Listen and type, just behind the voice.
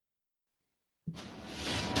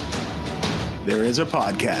There is a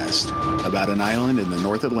podcast about an island in the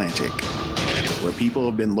North Atlantic where people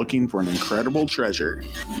have been looking for an incredible treasure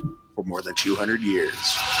for more than 200 years.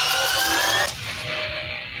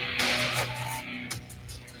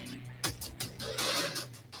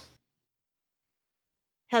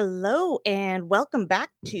 Hello and welcome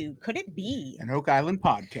back to Could It Be? An Oak Island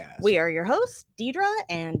podcast. We are your hosts, Deidre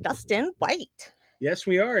and Dustin White. Yes,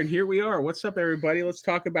 we are. And here we are. What's up, everybody? Let's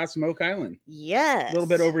talk about some Oak Island. Yes. A little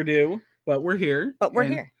bit overdue, but we're here. But we're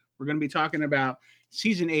and here. We're going to be talking about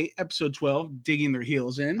Season 8, Episode 12, Digging Their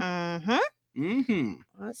Heels In.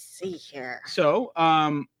 Let's see here. So,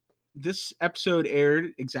 this episode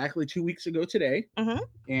aired exactly 2 weeks ago today,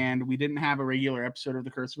 and we didn't have a regular episode of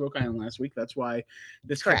The Curse of Oak Island last week. That's why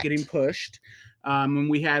this kept getting pushed. And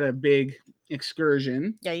we had a big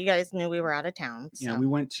excursion. Yeah, you guys knew we were out of town. So. Yeah, we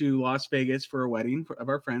went to Las Vegas for a wedding of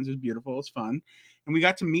our friends. It was beautiful. It was fun. And we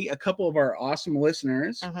got to meet a couple of our awesome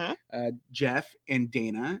listeners, Jeff and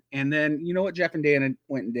Dana. And then, you know what Jeff and Dana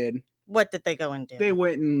went and did? What did they go and do? They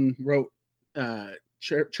went and wrote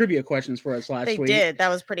trivia questions for us last week. They did. That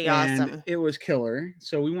was pretty awesome. It was killer.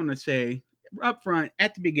 So we want to say up front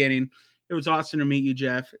at the beginning, it was awesome to meet you,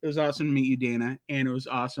 Jeff. It was awesome to meet you, Dana. And it was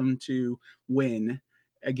awesome to win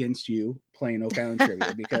against you playing Oak Island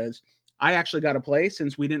Trivia because I actually got to play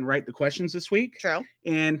since we didn't write the questions this week. True.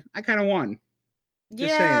 And I kind of won.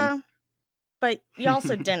 Just saying. But you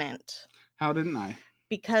also didn't. How didn't I?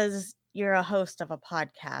 Because you're a host of a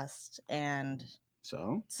podcast and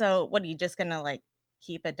so what are you just gonna like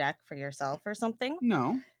keep a deck for yourself or something?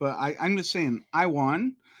 No, but I'm just saying I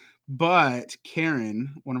won, but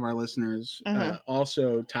Karen, one of our listeners,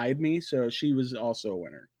 also tied me, so she was also a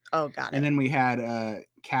winner. Oh, got it. And then we had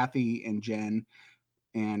Kathy and Jen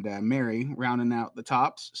and Mary rounding out the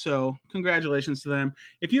tops. So congratulations to them.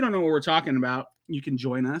 If you don't know what we're talking about, you can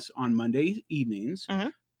join us on Monday evenings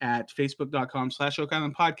at facebook.com/Oak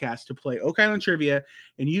Island Podcast to play Oak Island Trivia,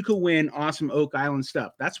 and you could win awesome Oak Island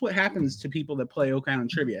stuff. That's what happens to people that play Oak Island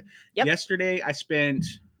Trivia. Yep. Yesterday, I spent,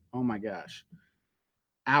 oh my gosh,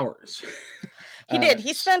 hours. He did.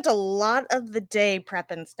 He spent a lot of the day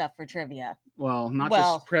prepping stuff for trivia. Well, not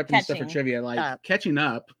just prepping stuff for trivia, like catching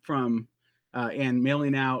up from and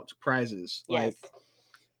mailing out prizes. Yes. Like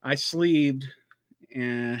I sleeved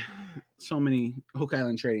so many Oak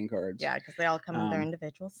Island trading cards. Yeah, because they all come in their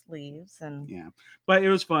individual sleeves. And yeah, but it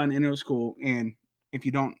was fun and it was cool. And if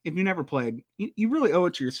you never played, you really owe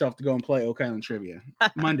it to yourself to go and play Oak Island Trivia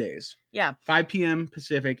Mondays. Yeah, 5 p.m.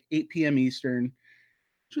 Pacific, 8 p.m. Eastern.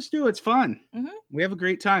 Just do it. It's fun. We have a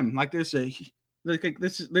great time. Like there's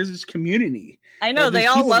this community. I know they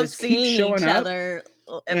all love seeing each other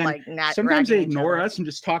and like sometimes they ignore us and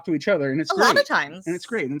just talk to each other, and it's great. A lot of times, and it's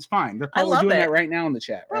great and it's fine. They're probably doing that right now in the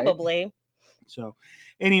chat, right? Probably. So,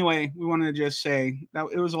 anyway, we wanted to just say that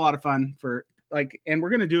it was a lot of fun and we're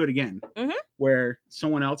gonna do it again, where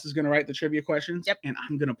someone else is gonna write the trivia questions, and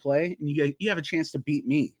I'm gonna play, and you have a chance to beat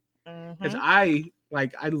me, because I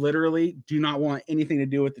literally do not want anything to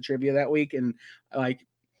do with the trivia that week, and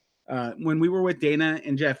when we were with Dana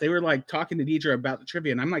and Jeff, they were like talking to Deidre about the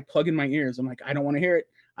trivia, and I'm like plugging my ears. I'm like, I don't want to hear it.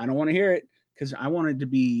 I don't want to hear it because I wanted to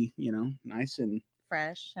be, nice and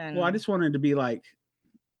fresh. And I just wanted to be like,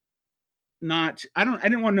 I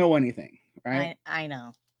didn't want to know anything, right? I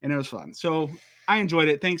know. And it was fun. So I enjoyed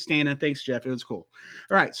it. Thanks, Dana. Thanks, Jeff. It was cool.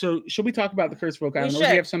 All right. So should we talk about the Curse of Oak Island? Or do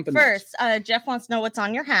we have something first? Jeff wants to know what's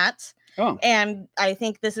on your hat. Oh. And I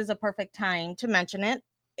think this is a perfect time to mention it.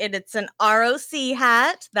 It's an ROC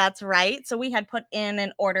hat. That's right. So we had put in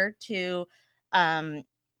an order to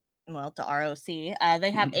ROC.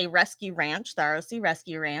 They have a rescue ranch, the ROC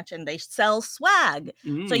Rescue Ranch, and they sell swag.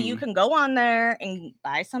 So you can go on there and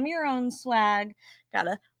buy some of your own swag. Got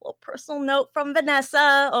a little personal note from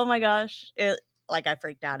Vanessa. Oh my gosh. I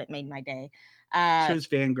freaked out. It made my day. She was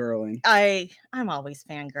fangirling. I'm always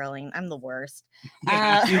fangirling. I'm the worst.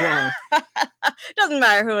 Yeah, you are. Doesn't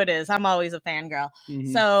matter who it is. I'm always a fangirl.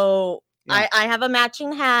 So yeah. I have a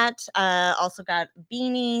matching hat. Also got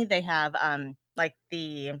beanie. They have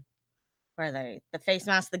the face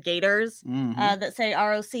mask, the gaiters that say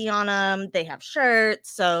ROC on them. They have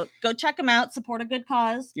shirts. So go check them out. Support a good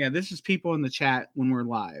cause. Yeah, this is people in the chat when we're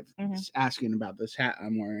live asking about this hat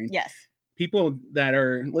I'm wearing. Yes. People that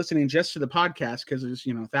are listening just to the podcast, because there's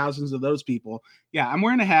thousands of those people. Yeah, I'm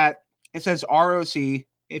wearing a hat. It says ROC.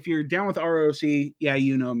 If you're down with ROC, yeah,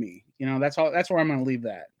 you know me. That's all. That's where I'm going to leave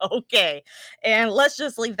that. Okay, and let's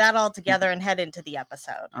just leave that all together and head into the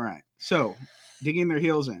episode. All right. So, digging their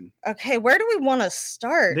heels in. Okay, where do we want to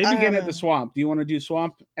start? They begin at the swamp. Do you want to do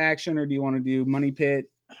swamp action, or do you want to do money pit,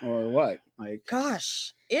 or what?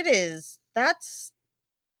 Gosh, it is. That's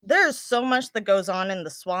There's so much that goes on in the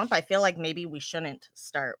swamp. I feel like maybe we shouldn't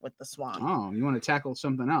start with the swamp. Oh, you want to tackle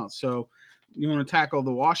something else. So you want to tackle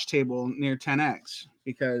the wash table near 10X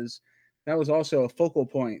because that was also a focal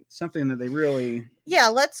point, something that they really... Yeah,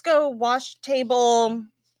 let's go wash table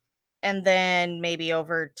and then maybe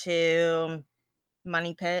over to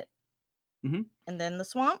Money Pit and then the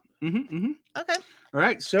swamp. Okay. All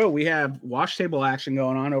right. So we have wash table action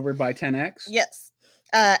going on over by 10X. Yes.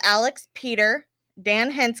 Alex, Peter,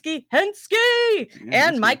 Dan Henske,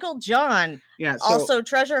 and Michael John. Yeah. So, also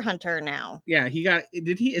treasure hunter now. Yeah, he got.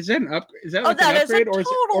 Is that an upgrade? Is that like an upgrade is a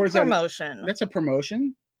total promotion? That's a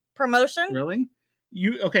promotion. Promotion? Really?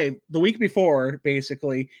 The week before,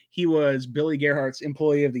 basically, he was Billy Gerhardt's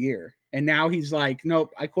Employee of the Year, and now he's like,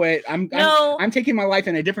 nope, I quit. I'm taking my life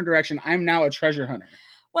in a different direction. I'm now a treasure hunter.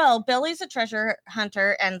 Well, Billy's a treasure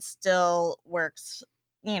hunter and still works,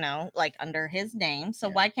 like under his name. So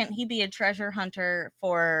why can't he be a treasure hunter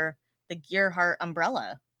for the Gerhardt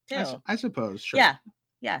umbrella too? I suppose. Sure.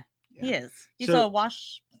 Yeah, he is. He's a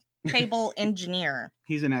wash table engineer.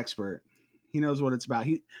 He's an expert. He knows what it's about.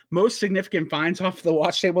 Most significant finds off the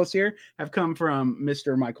watch table this year have come from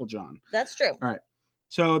Mr. Michael John. That's true. All right.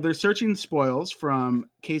 So they're searching spoils from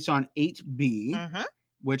caisson 8B,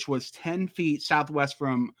 which was 10 feet southwest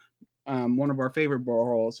from one of our favorite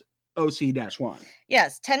boreholes, OC-1.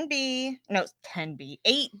 Yes, 10B.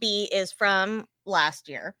 8B is from last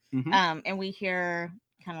year. And we hear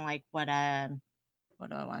kind of like what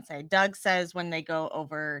do I want to say? Doug says when they go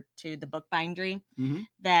over to the bookbindery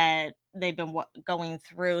that they've been going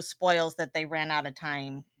through spoils that they ran out of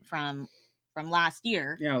time from last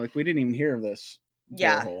year. Yeah, like we didn't even hear of this.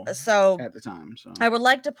 Yeah, so at the time. So I would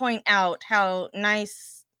like to point out how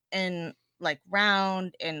nice and like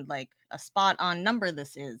round and like a spot on number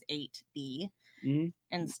this is 8B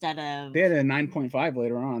instead of... They had a 9.5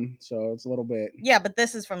 later on, so it's a little bit... Yeah, but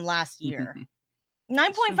this is from last year.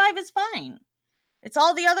 9.5 is fine. It's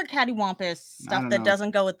all the other cattywampus stuff that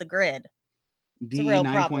doesn't go with the grid. D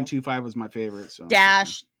 9.25 was my favorite. So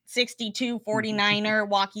Dash 6249er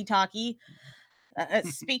walkie-talkie.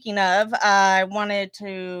 Speaking of, I wanted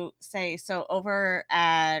to say, so over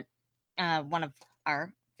at one of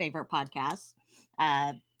our favorite podcasts,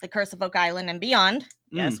 The Curse of Oak Island and Beyond.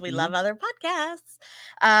 Yes, we love other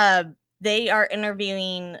podcasts. They are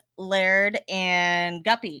interviewing Laird and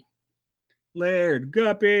Guppy. Laird,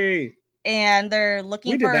 Guppy. And they're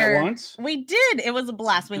looking for... We did that once. We did. It was a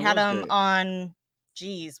blast. We had them on...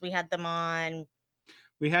 we had them on...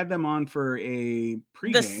 We had them on for a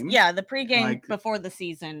pregame. The pregame before the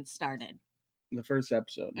season started. The first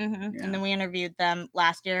episode. Yeah. And then we interviewed them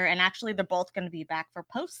last year. And actually, they're both going to be back for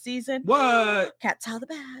postseason. What? Cats out of the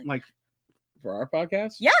bag. Like for our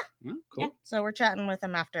podcast? Yeah. Oh, cool. Yeah. So we're chatting with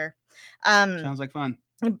them after. Sounds like fun.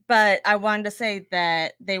 But I wanted to say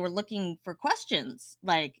that they were looking for questions,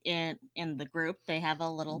 like in the group. They have a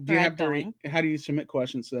little thread going. How do you submit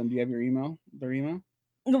questions to them? Do you have their email?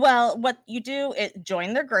 Well, what you do is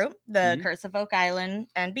join their group, the Curse of Oak Island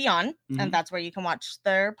and Beyond, and that's where you can watch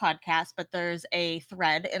their podcast. But there's a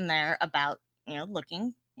thread in there about,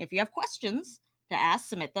 looking if you have questions to ask,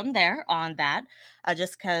 submit them there on that.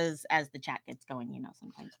 Just because as the chat gets going,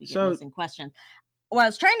 sometimes we get missing questions. What I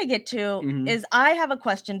was trying to get to is I have a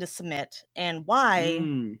question to submit, and why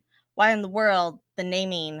in the world the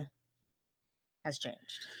naming has changed.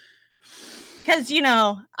 Because,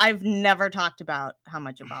 I've never talked about how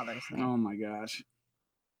much it bothers me. Oh, my gosh.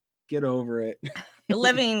 Get over it.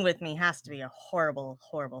 Living with me has to be a horrible,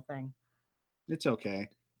 horrible thing. It's okay.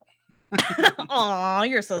 Aw,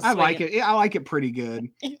 you're so sweet. I like it. I like it pretty good.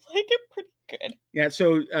 You like it pretty good. Yeah,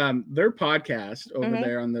 so their podcast over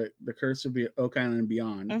there on the Curse of Oak Island and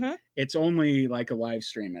Beyond, it's only like a live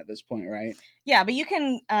stream at this point, right? Yeah, but you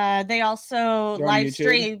can, they also live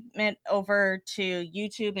stream it over to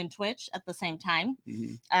YouTube and Twitch at the same time.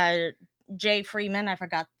 Jay Freeman, I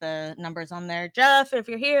forgot the numbers on there. Jeff, if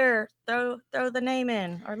you're here, throw the name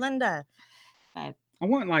in, or Linda. I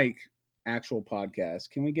want like actual podcasts.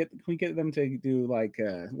 Can we get them to do like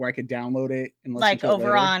where I could download it and like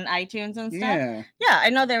over on iTunes and stuff? Yeah,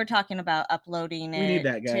 I know they were talking about uploading it. We need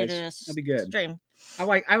that, guys. That'd be good. Stream. I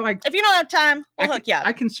like if you don't have time, we'll hook you up.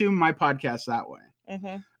 I consume my podcast that way.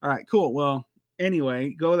 All right, cool. Well,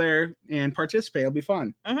 anyway, go there and participate. It'll be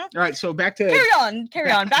fun. All right, so back to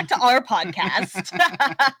carry on back to our podcast.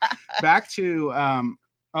 Back to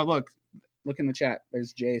look in the chat.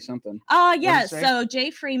 There's Jay something. Yeah. So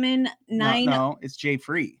Jay Freeman No, it's Jay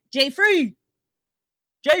Free. Jay Free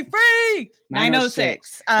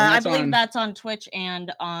 906. I believe that's on Twitch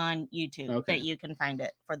and on YouTube that you can find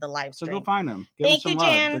it for the live stream. So go find them. Give them some love.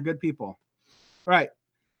 They're good people. All right,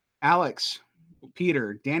 Alex,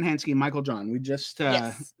 Peter, Dan Hensky, Michael John. We just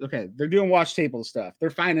Yes. okay. They're doing wash table stuff. They're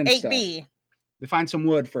finding 8B. stuff. They find some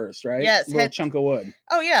wood first, right? Yes. A little chunk of wood.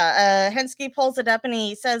 Oh yeah. Hensky pulls it up and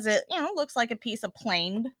he says it, looks like a piece of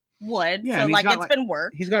planed wood. Yeah, so like it's been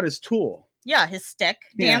worked. He's got his tool. Yeah, his stick.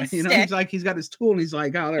 Dan's stick. He's got his tool and he's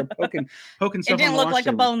like, oh, they're poking stuff. It didn't look like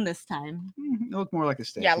a bone this time. It looked more like a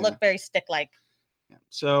stick. Yeah, it looked very stick-like. Yeah.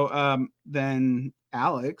 So then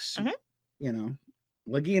Alex,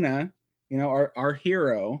 Lagina, our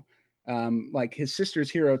hero, like his sister's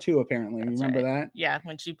hero too, apparently. That's remember that? Yeah,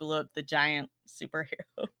 when she blew up the giant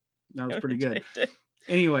superhero. That was pretty good.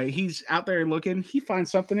 Anyway, he's out there looking. He finds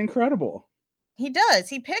something incredible. He does.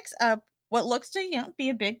 He picks up what looks to be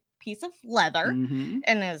a big piece of leather and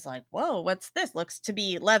is like, whoa, what's this? Looks to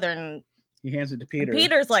be leather. And he hands it to Peter.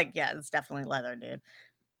 Peter's like, yeah, it's definitely leather, dude.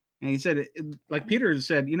 And he said, like Peter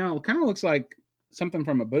said, it kind of looks like something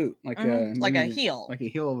from a boot, like a heel, like a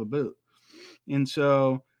heel of a boot. And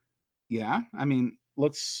so, yeah, I mean,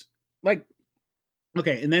 looks like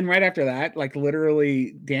okay. And then right after that, like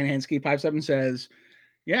literally, Dan Hensky pipes up and says,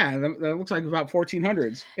 "Yeah, that looks like about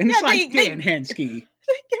 1400s." And it's like Dan Hensky.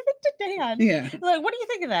 They give it to Dan. Yeah. Like, what do you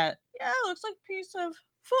think of that? Yeah, it looks like a piece of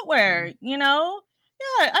footwear,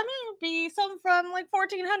 Yeah, I mean, it'd be something from like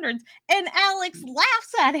 1400s. And Alex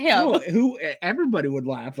laughs at him. Everybody would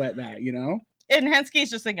laugh at that, And Hensky's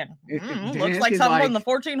just thinking, looks like something from the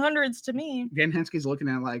 1400s to me. Dan Hensky's looking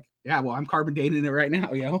at it like, yeah, well, I'm carbon dating it right now,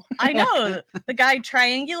 I know. The guy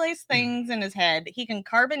triangulates things in his head. He can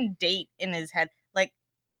carbon date in his head. Like,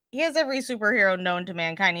 he has every superhero known to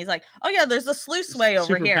mankind. He's like, oh yeah, there's a sluice way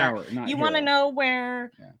over here. You want to know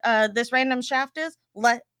where this random shaft is?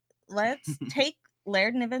 Let's take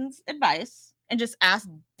Laird Niven's advice and just ask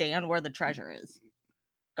Dan where the treasure is.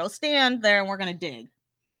 Go stand there and we're gonna dig.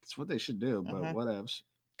 That's what they should do, but whatevs.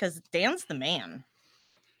 Because Dan's the man.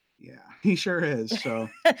 Yeah, he sure is. So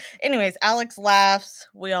anyways, Alex laughs.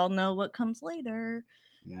 We all know what comes later.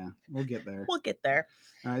 Yeah, we'll get there.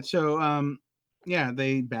 All right, so yeah,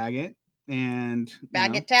 they bag it and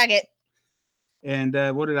it, tag it. And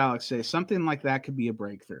what did Alex say? Something like that could be a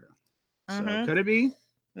breakthrough. So could it be?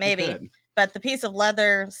 Maybe. But the piece of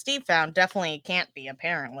leather Steve found definitely can't be,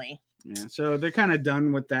 apparently. Yeah, so they're kind of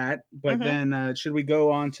done with that. But then should we go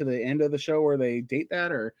on to the end of the show where they date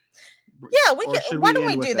that, or? Yeah, we can. Why don't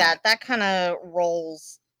we do that? That kind of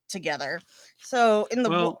rolls together. So in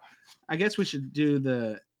the I guess we should do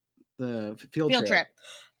the field trip.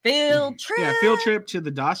 Field trip. Yeah, field trip to the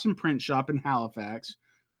Dawson Print Shop in Halifax.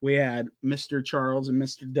 We had Mr. Charles and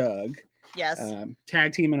Mr. Doug. Yes.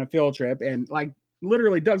 Tag team on a field trip, and like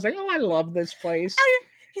literally, Doug's like, "Oh, I love this place,"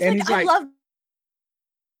 he's like, "I love."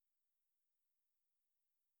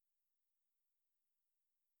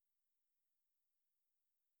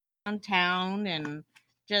 Downtown and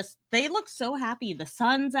just they look so happy. The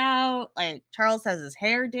sun's out. Like Charles has his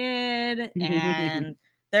hair did, and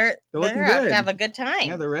they're out to have a good time.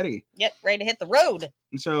 Yeah, they're ready. Yep, ready to hit the road.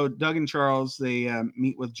 And so Doug and Charles, they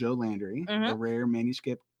meet with Joe Landry, a rare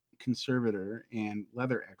manuscript conservator and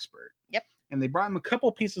leather expert. Yep. And they brought him a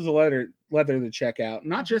couple pieces of leather to check out.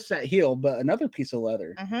 Not just that heel, but another piece of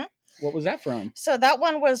leather. What was that from? So that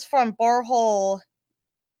one was from borehole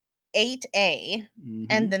 8A,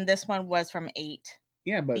 and then this one was from 8.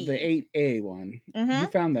 Yeah, but the 8A one, you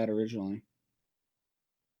found that originally.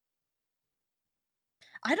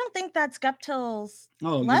 I don't think that's Guptill's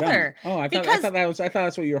leather. I thought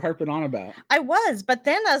that's what you were harping on about. I was, but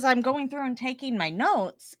then as I'm going through and taking my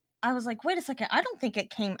notes, I was like, wait a second, I don't think it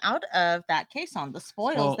came out of that caisson, the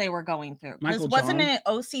spoils they were going through. Because wasn't it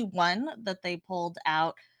OC1 that they pulled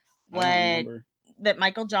out that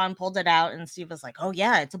Michael John pulled it out, and Steve was like, oh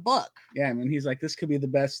yeah, it's a book. Yeah, and he's like, this could be the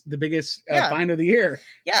biggest find of the year.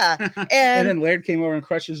 Yeah. And then Laird came over and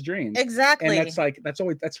crushed his dreams. Exactly. And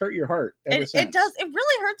that's hurt your heart. It does. It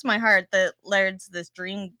really hurts my heart that Laird's this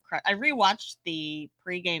dream. I rewatched the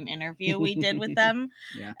pregame interview we did with them.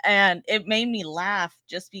 Yeah. And it made me laugh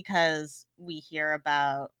just because we hear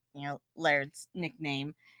about, Laird's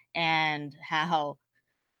nickname and how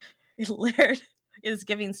Laird is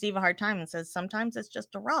giving Steve a hard time and says sometimes it's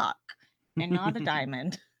just a rock and not a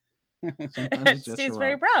diamond. Steve's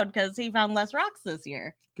very proud because he found less rocks this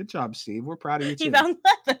year. Good job, Steve. We're proud of you too. He found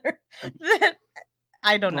leather.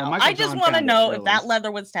 I don't know. I just want to know if that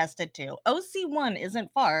leather was tested too. OC1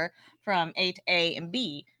 isn't far from 8A and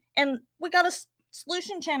B, and we got a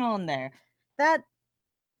solution channel in there. That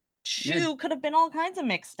shoe could have been all kinds of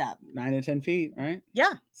mixed up. 9 to 10 feet, right?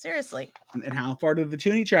 Yeah, seriously. And how far did the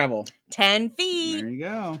toonie travel? 10 feet. There you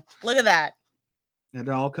go. Look at that. It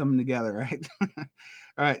all coming together, right? All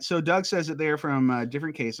right. So Doug says that they're from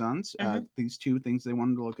different caissons. These two things they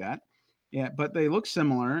wanted to look at. Yeah, but they look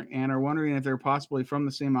similar and are wondering if they're possibly from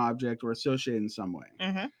the same object or associated in some way.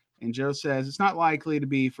 Mm-hmm. And Joe says it's not likely to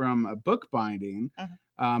be from a book binding,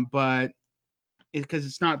 but because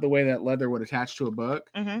it's not the way that leather would attach to a book.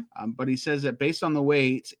 But he says that based on the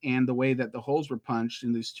weight and the way that the holes were punched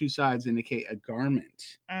in these two sides indicate a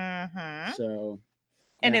garment. So,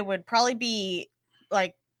 and it would probably be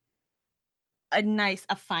like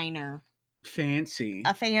a finer, fancy,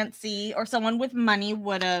 or someone with money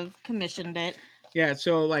would have commissioned it. Yeah.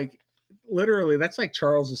 So like, literally, that's like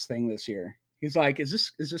Charles's thing this year. He's like,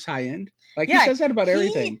 is this high end? Like he says that about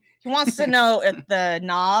everything. He wants to know if the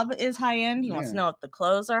knob is high end. He wants to know if the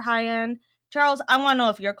clothes are high end. Charles, I want to know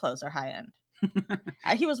if your clothes are high end.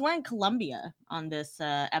 He was wearing Columbia on this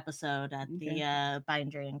episode at the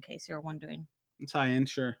bindery, in case you're wondering. It's high end,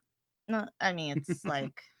 sure. No, I mean, it's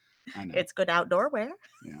like, it's good outdoor wear.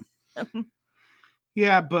 Yeah.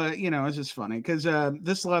 Yeah, but it's just funny because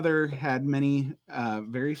this leather had many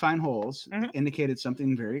very fine holes, indicated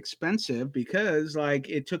something very expensive because like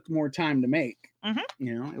it took more time to make.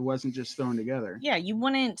 It wasn't just thrown together. Yeah, you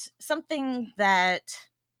wouldn't, something that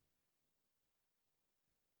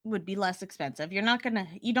would be less expensive. You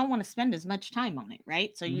don't want to spend as much time on it,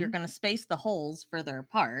 right? So you're going to space the holes further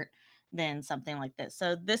apart than something like this.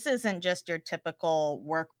 So this isn't just your typical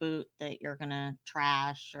work boot that you're going to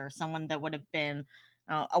trash, or someone that would have been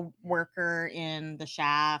a worker in the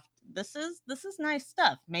shaft. This is nice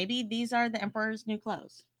stuff. Maybe these are the Emperor's new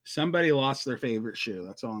clothes. Somebody lost their favorite shoe.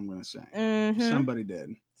 That's all I'm going to say. Somebody did.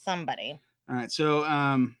 Somebody. All right.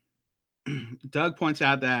 So Doug points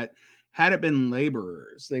out that had it been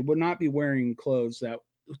laborers, they would not be wearing clothes that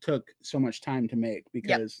took so much time to make,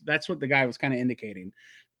 because that's what the guy was kind of indicating.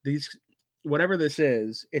 These, whatever this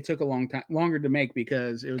is, it took a longer to make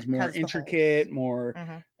because it was more intricate, more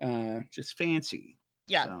just fancy.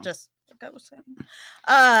 Yeah, so. Just like I was saying.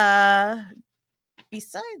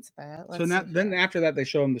 Besides that, then after that they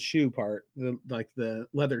show him the shoe part, the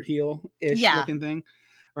leather heel-ish looking thing.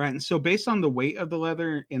 All right, and so based on the weight of the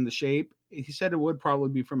leather and the shape, he said it would probably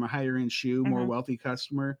be from a higher end shoe, more wealthy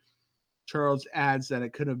customer. Charles adds that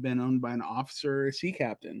it could have been owned by an officer or a sea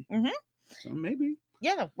captain. So maybe.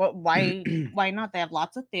 Yeah, well, why not? They have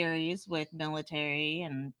lots of theories with military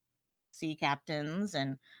and sea captains,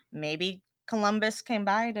 and maybe Columbus came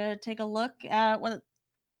by to take a look at what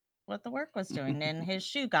the work was doing, and his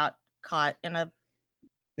shoe got caught in a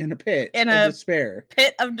pit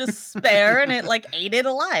of despair, and it like ate it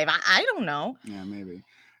alive. I don't know. Yeah, maybe.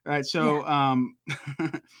 All right, so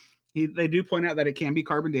they do point out that it can be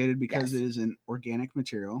carbon dated because it is an organic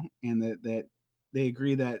material, and that they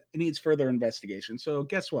agree that it needs further investigation. So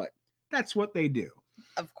guess what? That's what they do.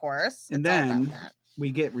 Of course. And then we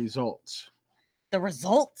get results. The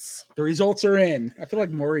results are in. I feel like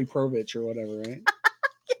Maury Povich or whatever, right?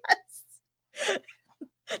 Yes.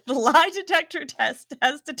 The lie detector test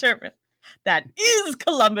has determined that is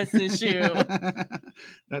Columbus's shoe.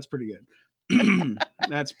 That's pretty good.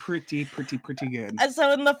 That's pretty good. And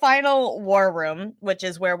so in the final war room, which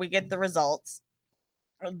is where we get the results,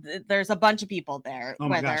 there's a bunch of people there,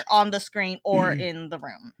 whether on the screen or in the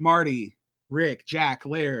room. Marty, Rick, Jack,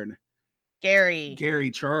 Laird,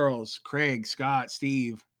 Gary, Charles, Craig, Scott,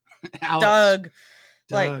 Steve, Alex,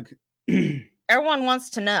 Doug. Everyone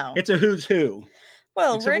wants to know. It's a who's who.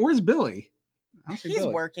 Well, Rick, where's Billy? He's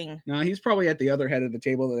Billy. Working. No, he's probably at the other head of the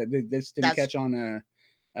table that didn't catch on.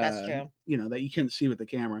 That's true. That you couldn't see with the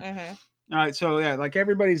camera. All right, so like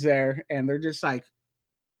everybody's there, and they're just like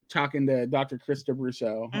talking to Dr. Krista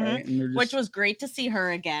Brousseau, right? And they're which was great to see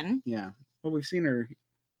her again. Yeah, well, we've seen her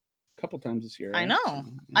a couple times this year. Right? I know. So,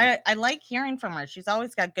 yeah. I like hearing from her. She's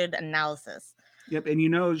always got good analysis. Yep,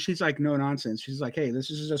 and she's like no nonsense. She's like, hey, this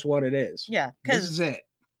is just what it is. Yeah, this is it.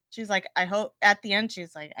 She's like, I hope at the end,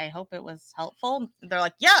 she's like, I hope it was helpful. They're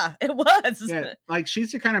like, yeah, it was. Yeah, like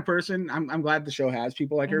she's the kind of person. I'm glad the show has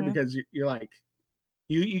people like her, because you're like,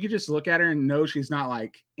 you could just look at her and know she's not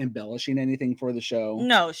like embellishing anything for the show.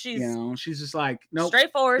 No, she's she's just like, nope,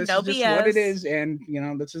 straightforward, no BS. This is what it is,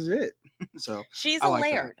 and this is it. So she's a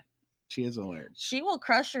Laird. She is a Laird. She will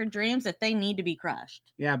crush your dreams if they need to be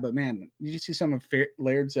crushed. Yeah, but man, did you see some of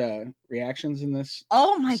Laird's reactions in this?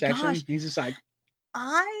 Oh my gosh, he's just like,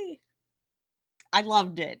 I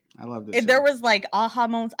loved it. I loved it. There was like aha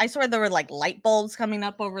moments. I swear there were like light bulbs coming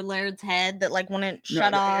up over Laird's head that like wouldn't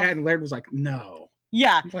shut off. And Laird was like, no.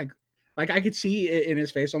 Yeah. Like I could see it in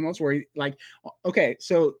his face almost, where he like, okay,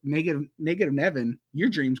 so negative Nevin, your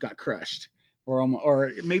dreams got crushed.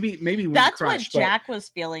 Or maybe that's crushed, what Jack was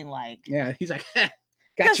feeling like. Yeah, he's like,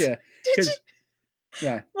 gotcha.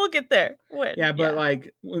 Yeah, we'll get there. But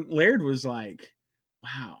like when Laird was like,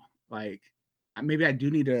 wow, like maybe I do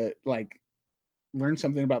need to like learn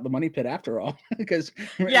something about the money pit after all. Because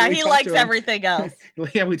yeah, he likes everything else.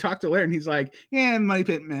 Yeah, we talked to Larry and he's like, yeah, money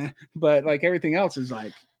pit, meh. But like everything else is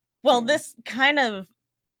like, well, this kind of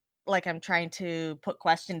like I'm trying to put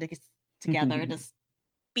question together to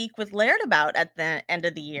speak with Laird about at the end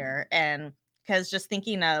of the year. And because just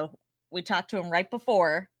thinking of, we talked to him right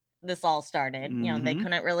before this all started, you know, and they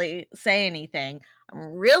couldn't really say anything.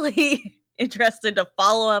 I'm really interested to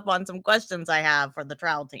follow up on some questions I have for the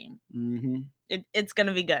trial team. It's going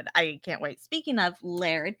to be good. I can't wait. Speaking of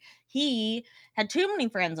Laird, he had too many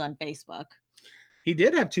friends on Facebook. He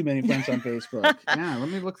did have too many friends on Facebook. Yeah, let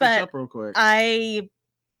me look this up real quick.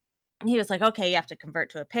 He was like, okay, you have to convert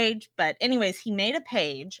to a page. But anyways, he made a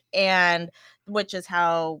page, and which is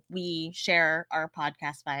how we share our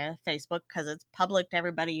podcast via Facebook, because it's public to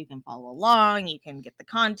everybody. You can follow along, you can get the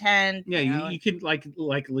content. Yeah, you can like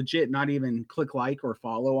legit not even click like or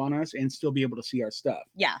follow on us and still be able to see our stuff.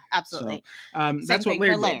 Yeah, absolutely. So, that's what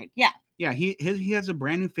Laird did. Yeah, he has a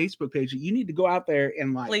brand new Facebook page that you need to go out there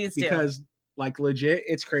and like. Please do. Because like legit,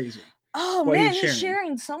 it's crazy. Oh man, he's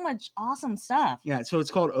sharing so much awesome stuff. Yeah, so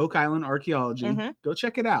it's called Oak Island Archaeology. Go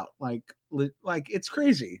check it out. Like it's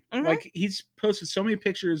crazy. Like he's posted so many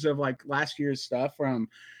pictures of like last year's stuff from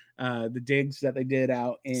the digs that they did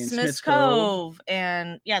out in Smith's Cove.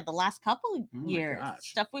 And yeah, the last couple years,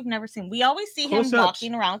 stuff we've never seen. We always see him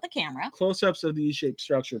walking around with the camera. Close-ups of the U-shaped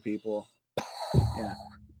structure, people. Yeah,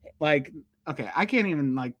 like okay, I can't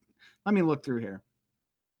even like. Let me look through here.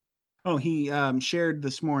 Oh, he shared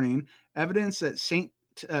this morning evidence that St.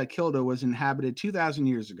 Kilda was inhabited 2,000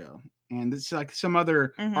 years ago. And it's like some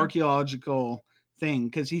other archaeological thing,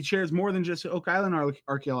 because he shares more than just Oak Island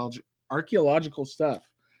archaeological stuff.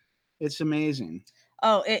 It's amazing.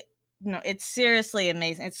 Oh, it's seriously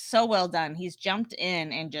amazing. It's so well done. He's jumped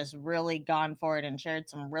in and just really gone for it and shared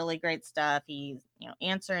some really great stuff. He's,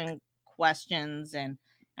 answering questions, and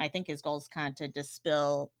I think his goal is kind of to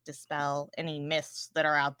dispel any myths that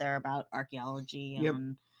are out there about archaeology.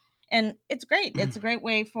 And it's great. It's a great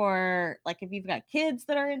way for, like, if you've got kids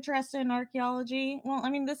that are interested in archaeology, well, I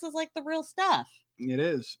mean, this is like the real stuff. It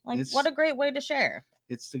is. Like, what a great way to share.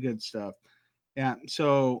 It's the good stuff. Yeah.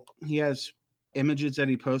 So he has images that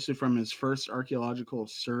he posted from his first archaeological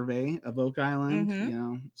survey of Oak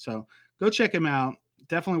Island, so go check him out.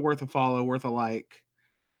 Definitely worth a follow, worth a like.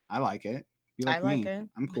 I like it. I like it.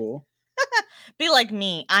 I'm cool. Be like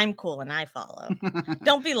me. I'm cool and I follow.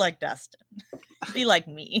 Don't be like Dustin. Be like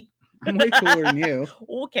me. I'm way cooler than you.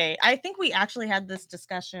 Okay. I think we actually had this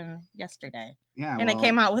discussion yesterday. Yeah. And it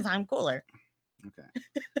came out with I'm cooler. Okay.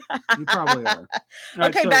 You probably are.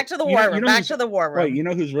 Okay, so back to the war room. Back to the war room. Wait, you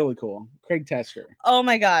know who's really cool? Craig Tester. Oh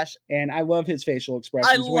my gosh. And I love his facial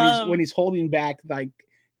expressions when he's holding back like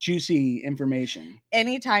juicy information.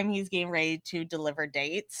 Anytime he's getting ready to deliver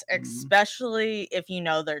dates, especially if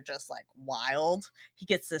they're just like wild, he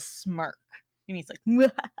gets this smirk. And he's like,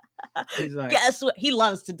 guess what? He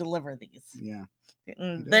loves to deliver these. Yeah.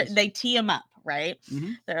 They tee him up, right?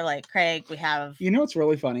 They're like, Craig, we have. You know what's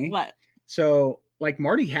really funny? What? So, like,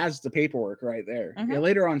 Marty has the paperwork right there. Yeah,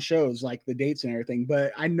 later on shows, like, the dates and everything.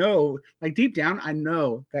 But I know, like, deep down, I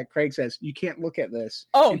know that Craig says, you can't look at this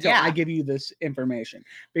until I give you this information.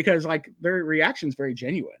 Because, like, their reaction's very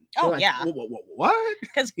genuine. They're like, yeah. What?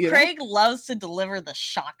 Because Craig loves to deliver the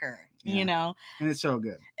shocker, And it's so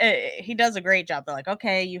good. He does a great job. They're like,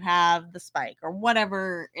 okay, you have the spike or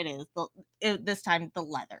whatever it is. This time, the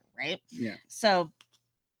leather, right? Yeah. So,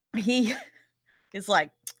 he is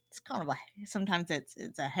like, it's kind of sometimes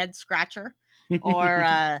it's a head scratcher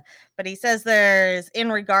or but he says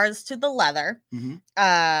in regards to the leather,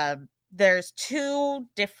 there's two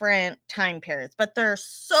different time periods, but they're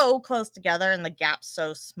so close together and the gap's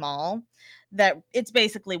so small that it's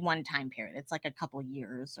basically one time period. It's like a couple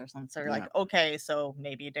years or something. So you're like, okay, so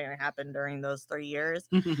maybe it didn't happen during those 3 years.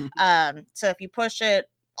 So if you push it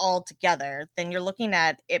all together, then you're looking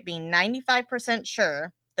at it being 95%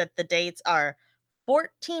 sure that the dates are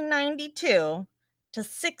 1492 to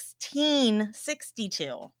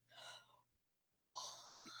 1662.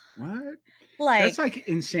 What? Like, that's like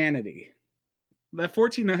insanity. That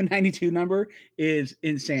 1492 number is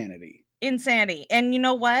insanity. Insanity. And you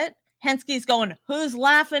know what? Henske's going, who's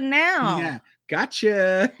laughing now? Yeah,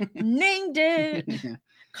 gotcha. Named it. Yeah.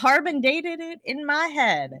 Carbon dated it in my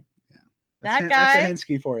head. Yeah. That guy. That's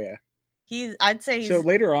a Henske for you. I'd say so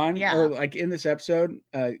later on, or like in this episode,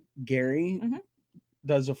 Gary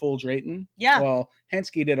does a full Drayton. Yeah. Well,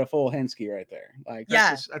 Henske did a full Henske right there. Like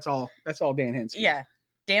that's all Dan Henske. Yeah.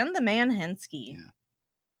 Dan the Man Henske. Yeah.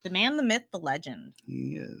 The man, the myth, the legend.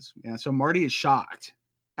 He is. Yeah. So Marty is shocked.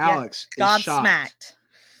 Alex is shocked.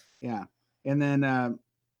 Yeah. And then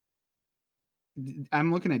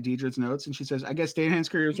I'm looking at Deidre's notes, and she says, "I guess Dan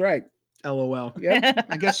Hanscurry was right." LOL. Yep,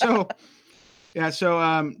 I guess so. Yeah.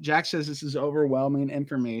 So Jack says this is overwhelming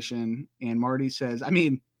information, and Marty says, "I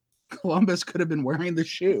mean, Columbus could have been wearing the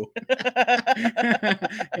shoe."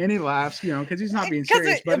 And he laughs, because he's not being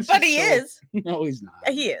serious, but he is. No, he's not.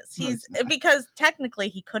 He is. He's because technically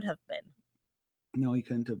he could have been. No, he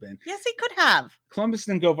couldn't have been. Yes, he could have. Columbus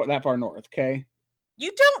didn't go that far north. Okay.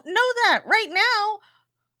 You don't know that right now.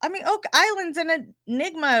 I mean, Oak Island's an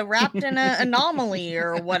enigma wrapped in an anomaly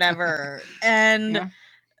or whatever. And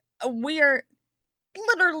we are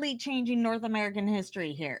literally changing North American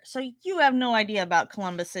history here. So you have no idea about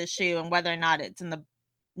Columbus's shoe and whether or not it's in the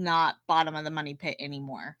not bottom of the money pit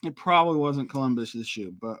anymore. It probably wasn't Columbus's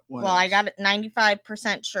shoe, but what well, I got it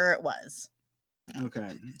 95% sure it was.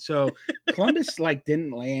 Okay, so Columbus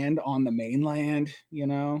didn't land on the mainland,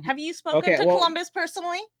 Have you spoken to Columbus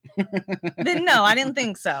personally? Then no, I didn't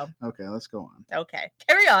think so. Okay, let's go on. Okay,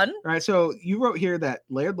 carry on. All right, so you wrote here that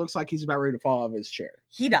Laird looks like he's about ready to fall off his chair.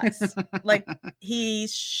 He does.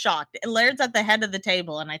 He's shocked. Laird's at the head of the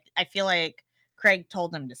table, and I feel like Craig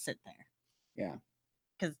told him to sit there. Yeah.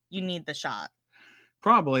 Because you need the shot.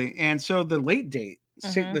 Probably. And so the late date, the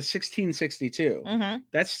 1662,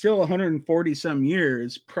 that's still 140 some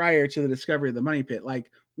years prior to the discovery of the money pit.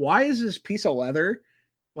 Why is this piece of leather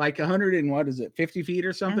 100 and what is it, 50 feet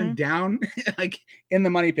or something down in the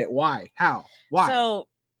money pit? Why? How? Why? So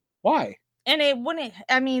why? And they wouldn't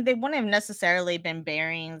have necessarily been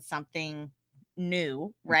burying something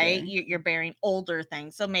new, right? Okay. You're burying older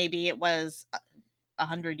things. So maybe it was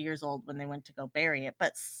 100 years old when they went to go bury it,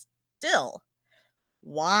 but still,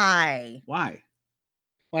 why?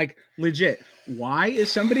 Legit, why is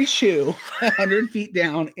somebody's shoe 100 feet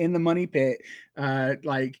down in the money pit, in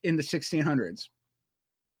the 1600s?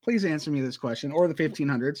 Please answer me this question, or the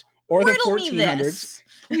 1500s, or the 1400s.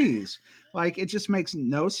 Please. It just makes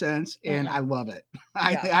no sense, and I love it.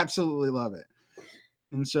 I absolutely love it.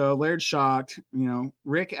 And so Laird's shocked.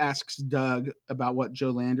 Rick asks Doug about what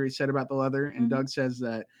Joe Landry said about the leather, and Doug says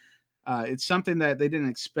that it's something that they didn't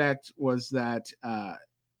expect, was that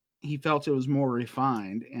he felt it was more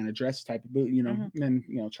refined and a dress type of boot. And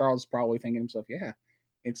then Charles probably thinking to himself, yeah,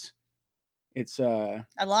 it's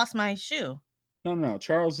I lost my shoe. No.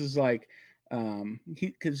 Charles is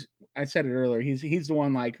because I said it earlier, he's the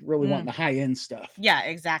one really wanting the high end stuff. Yeah,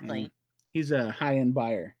 exactly. He's a high end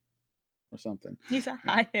buyer or something. He's a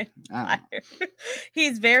high end buyer.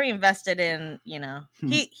 He's very invested in,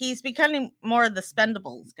 he's becoming more of the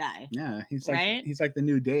spendables guy. Yeah, he's like the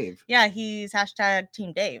new Dave. Yeah, he's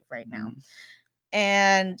 #Team Dave right now.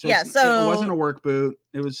 And so it wasn't a work boot.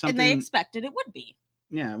 It was something, and they expected it would be.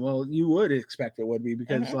 Yeah, well, you would expect it would be,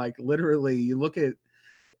 because literally you look at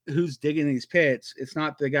who's digging these pits, it's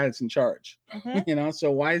not the guy that's in charge.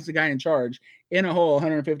 So why is the guy in charge in a hole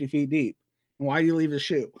 150 feet deep? And why do you leave his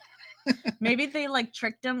shoe? Maybe they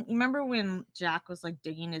tricked him. Remember when Jack was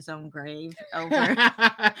digging his own grave over?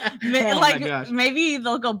 Maybe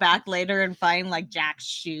they'll go back later and find Jack's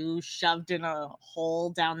shoe shoved in a hole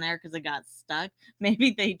down there because it got stuck. Maybe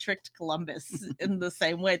they tricked Columbus in the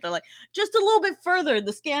same way. They're just a little bit further.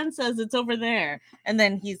 The scan says it's over there, and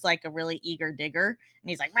then he's a really eager digger, and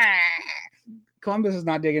he's like, "Rah." Columbus is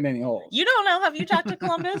not digging any holes. You don't know? Have you talked to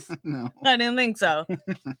Columbus? No, I didn't think so.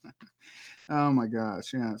 Oh my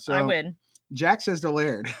gosh, yeah. So I win. Jack says to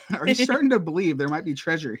Laird, "Are you starting to believe there might be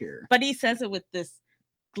treasure here?" But he says it with this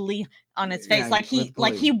glee on his face,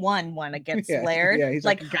 he won one against Laird. Yeah, he's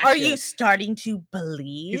gotcha. Are you starting to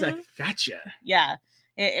believe? He's like, gotcha. Yeah,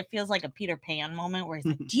 it feels like a Peter Pan moment where he's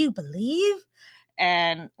like, "Do you believe?"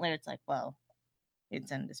 And Laird's like, "Well,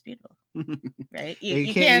 it's indisputable, right?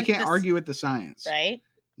 You can't argue with the science, right?"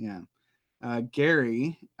 Yeah.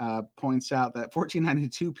 Gary points out that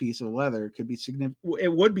 1492 piece of leather could be significant.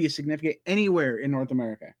 It would be significant anywhere in North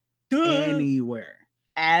America. Anywhere.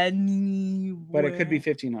 But it could be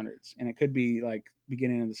 1500s, and it could be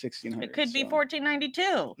beginning of the 1600s. It could be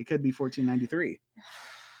 1492. It could be 1493.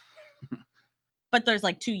 But there's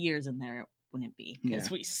 2 years in there, wouldn't it be? Because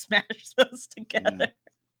we smashed those together.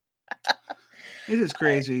 Yeah. It is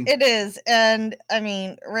crazy. It is. And I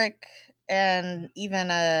mean, Rick and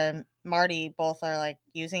even Marty both are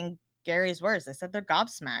using Gary's words. They said they're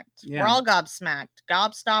gobsmacked. Yeah. We're all gobsmacked.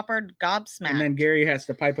 Gobstoppered, gobsmacked. And then Gary has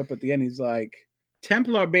to pipe up at the end. He's like,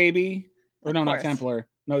 Templar, baby. Or no, not Templar.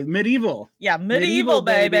 No, medieval. Yeah, medieval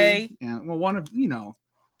baby. Yeah, well, one of,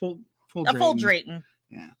 full Drayton. Full Drayton.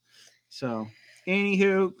 Yeah. So,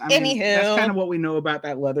 anywho, that's kind of what we know about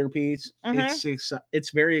that leather piece. It's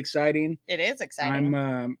very exciting. It is exciting.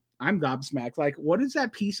 I'm gobsmacked. What is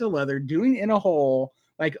that piece of leather doing in a hole,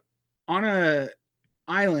 on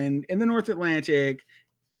island in the North Atlantic,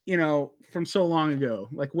 from so long ago,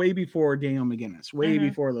 like way before Daniel McGinnis, way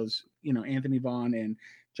before those, Anthony Vaughn and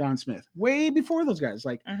John Smith, way before those guys.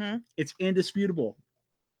 Like, it's indisputable.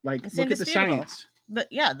 Like, look at the science. But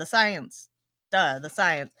yeah, the science. The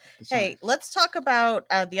science. Hey, let's talk about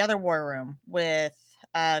the other war room with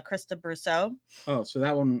Krista Brousseau. Oh, so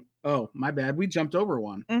that one. Oh, my bad. We jumped over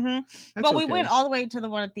one. Well, we went all the way to the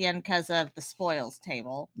one at the end because of the spoils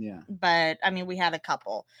table. Yeah. But I mean, we had a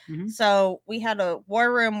couple. So we had a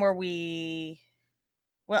war room where we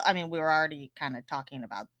were already kind of talking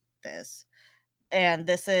about this. And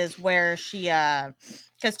this is where she,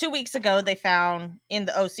 because 2 weeks ago they found in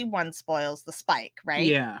the OC1 spoils the spike, right?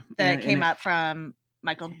 Yeah. That came up from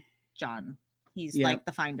Michael John. He's like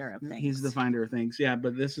the finder of things. He's the finder of things. Yeah,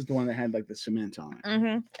 but this is the one that had like the cement on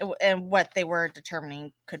it. And what they were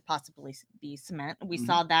determining could possibly be cement. We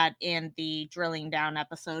saw that in the drilling down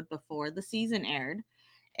episode before the season aired.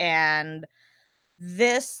 And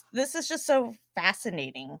this is just so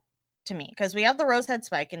fascinating to me because we have the rosehead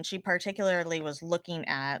spike, and she particularly was looking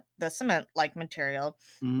at the cement-like material,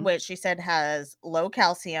 which she said has low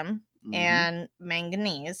calcium and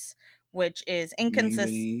manganese, which is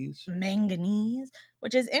inconsistent. Manganese,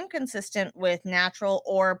 which is inconsistent with natural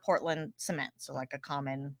or Portland cement, so like a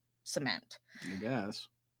common cement. I guess.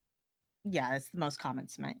 Yeah, it's the most common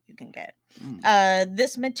cement you can get.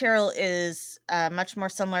 This material is much more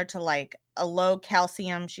similar to like a low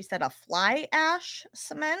calcium, she said, a fly ash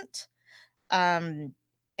cement. And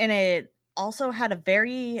it also had a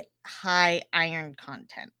very high iron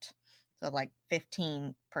content. So like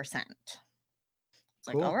 15%. It's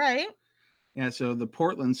like, all right. Yeah, so the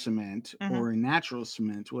Portland cement or natural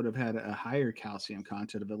cement would have had a higher calcium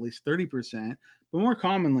content of at least 30%, but more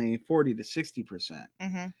commonly 40 to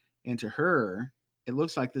 60%. And to her, it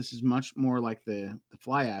looks like this is much more like the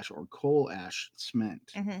fly ash or coal ash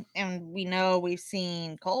cement. And we know we've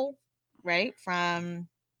seen coal, right, from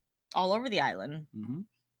all over the island.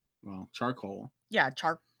 Well, charcoal. Yeah,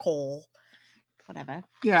 charcoal. Whatever.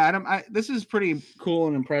 Yeah, this is pretty cool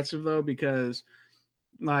and impressive though, because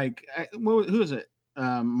like, who is it?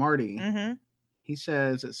 Marty. He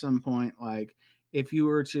says at some point, like, if you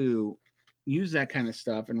were to use that kind of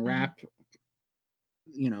stuff and wrap,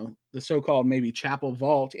 the so-called maybe chapel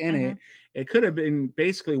vault in it, it could have been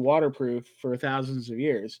basically waterproof for thousands of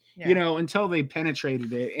years, until they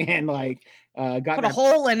penetrated it and like got put a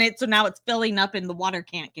hole in it, so now it's filling up and the water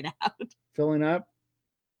can't get out. Filling up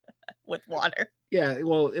with water. Yeah,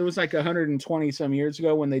 well, it was like 120 some years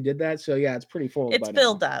ago when they did that, so yeah, it's pretty full. It's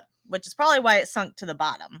filled up, which is probably why it sunk to the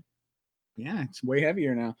bottom. Yeah, it's way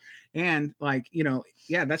heavier now, and like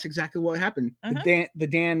that's exactly what happened. The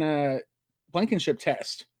Dan Blankenship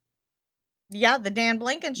test. Yeah, the Dan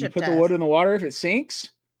Blankenship test. Put the wood in the water. If it sinks,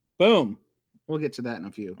 boom. We'll get to that in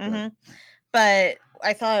a few. But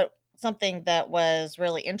I thought something that was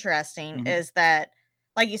really interesting is that,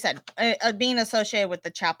 like you said, being associated with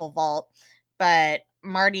the chapel vault, but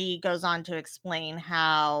Marty goes on to explain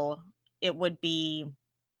how it would be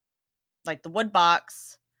like the wood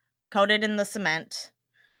box coated in the cement,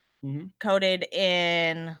 coated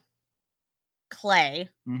in clay,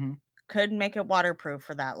 could make it waterproof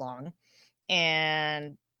for that long.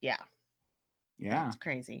 And yeah, it's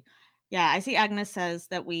crazy. Yeah, I see Agnes says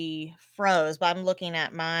that we froze, but I'm looking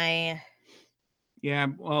at my. Yeah,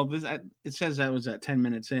 well, it says that was at 10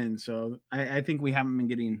 minutes in, so I think we haven't been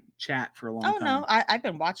getting chat for a long time. Oh no, I've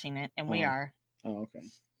been watching it, and we are. Oh, okay.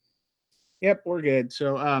 Yep, we're good.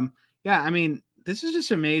 So yeah, I mean, this is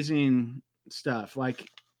just amazing stuff. Like,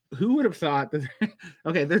 who would have thought that?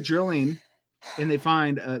 Okay, they're drilling, and they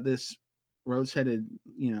find this rose-headed,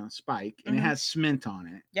 spike, and it has cement on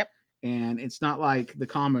it. Yep. And it's not like the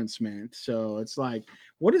common cement, so it's like,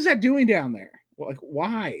 what is that doing down there? Like,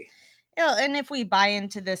 why? Yeah, and if we buy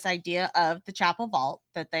into this idea of the chapel vault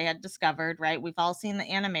that they had discovered, right? We've all seen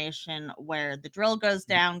the animation where the drill goes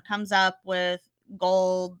down, comes up with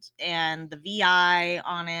gold and the VI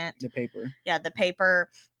on it. The paper. Yeah, the paper.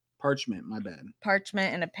 Parchment, my bad.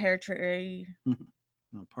 Parchment and a pear tree. No,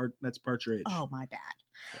 that's partridge. Oh, my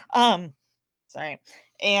bad. Sorry.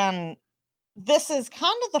 And this is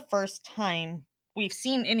kind of the first time we've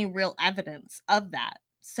seen any real evidence of that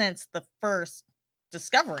since the first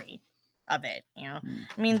discovery of it. I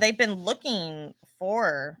mean, they've been looking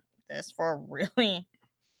for this for a really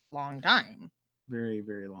long time. Very,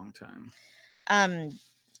 very long time.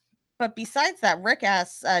 But besides that, Rick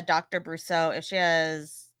asks Dr. Brousseau if she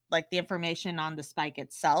has like the information on the spike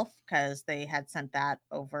itself, because they had sent that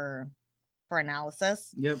over for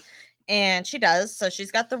analysis. Yep. And she does. So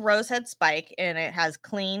she's got the rosehead spike, and it has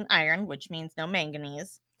clean iron, which means no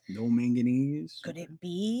manganese. No manganese. Could it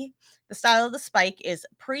be? The style of the spike is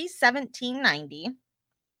pre-1790,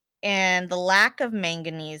 and the lack of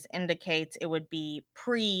manganese indicates it would be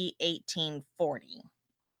pre-1840.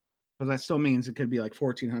 But that still means it could be like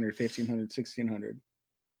 1400, 1500, 1600.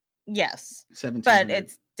 Yes. 1700. But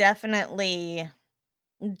it's definitely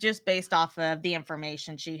just based off of the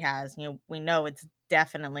information she has. We know it's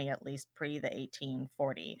definitely at least pre the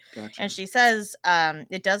 1840. Gotcha. And she says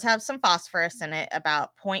it does have some phosphorus in it,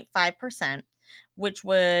 about 0.5%, which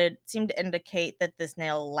would seem to indicate that this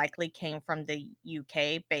nail likely came from the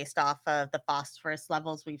UK based off of the phosphorus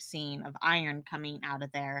levels we've seen of iron coming out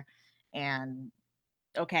of there. And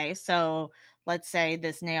okay, so let's say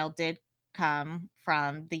this nail did come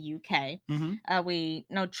from the UK. We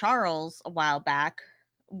know Charles, a while back,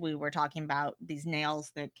 we were talking about these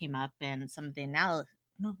nails that came up and some of the no,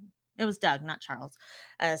 it was Doug, not Charles,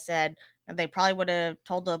 said they probably would have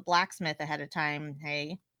told the blacksmith ahead of time,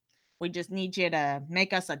 hey, we just need you to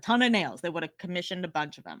make us a ton of nails. They would have commissioned a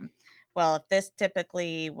bunch of them. Well, if this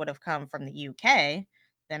typically would have come from the UK,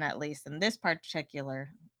 then at least in this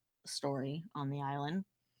particular story on the island,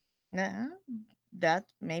 that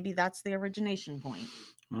maybe that's the origination point.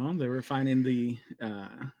 Well, they were finding the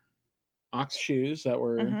ox shoes that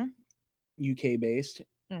were UK based.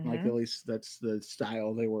 Like at least that's the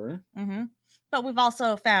style they were. But we've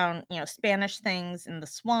also found, Spanish things in the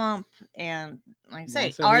swamp, and like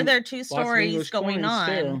I say, are there two stories going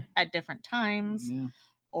on at different times,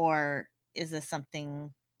 or is this something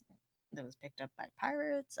that was picked up by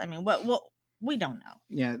pirates? I mean, what we don't know.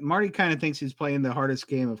 Yeah, Marty kind of thinks he's playing the hardest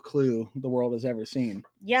game of Clue the world has ever seen.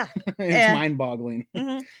 Yeah. It's mind-boggling.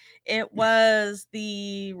 It was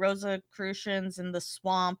the Rosicrucians in the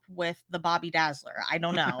swamp with the Bobby Dazzler. I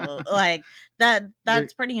don't know. Like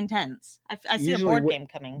that's pretty intense. I see a board game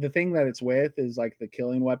coming. The thing that it's with is like the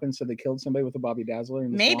killing weapon, so they killed somebody with a Bobby Dazzler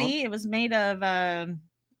in the swamp. It was made of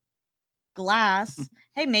glass.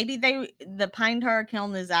 Hey, maybe the Pine Tar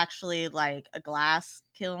kiln is actually like a glass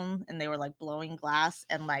kiln, and they were like blowing glass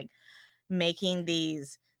and like making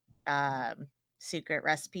these secret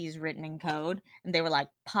recipes written in code, and they were like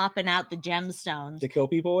popping out the gemstones to kill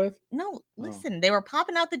people with. No, listen, they were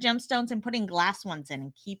popping out the gemstones and putting glass ones in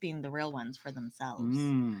and keeping the real ones for themselves.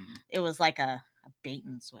 It was like a bait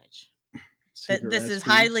and switch. This is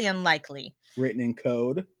highly unlikely. Written in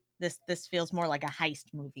code. This feels more like a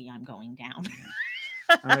heist movie I'm going down.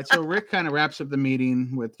 All right, so Rick kind of wraps up the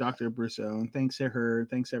meeting with Dr. Brousseau and thanks to her,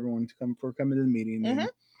 thanks everyone for coming to the meeting. And,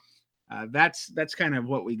 that's kind of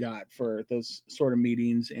what we got for those sort of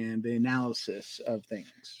meetings and the analysis of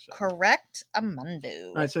things. So. Correct, Amundo.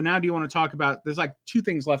 All right, so now do you want to talk about? There's like two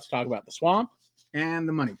things left to talk about: the swamp and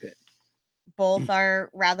the money pit. Both are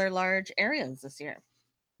rather large areas this year.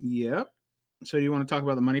 Yep. So do you want to talk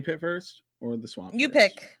about the money pit first or the swamp? You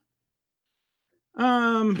first? pick.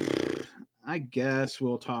 I guess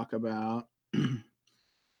we'll talk about.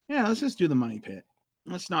 Yeah, let's just do the money pit.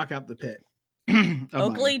 Let's knock out the pit.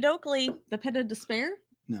 Oakley Dokley, the pit of despair.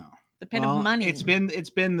 No, the pit of money. It's been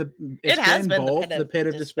both the pit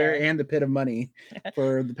of despair and the pit of money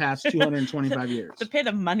for the past 225 years. The pit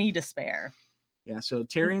of money despair. Yeah, so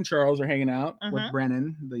Terry and Charles are hanging out with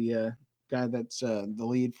Brennan, the guy that's the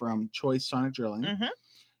lead from Choice Sonic Drilling,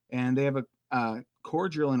 and they have a core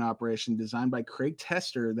drilling operation designed by Craig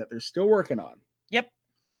Tester that they're still working on. Yep.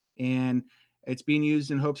 And it's being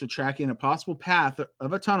used in hopes of tracking a possible path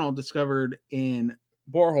of a tunnel discovered in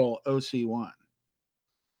borehole OC1.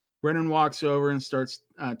 Brennan walks over and starts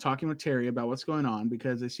talking with Terry about what's going on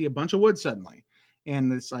because they see a bunch of wood suddenly.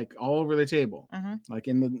 And it's like all over the table, like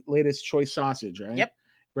in the latest Choice sausage, right? Yep.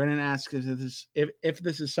 Brennan asks if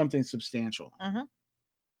this is something substantial.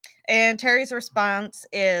 And Terry's response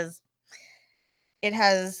is, it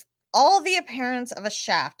has all the appearance of a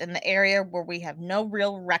shaft in the area where we have no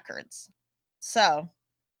real records. So,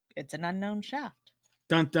 it's an unknown shaft.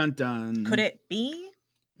 Dun, dun, dun. Could it be?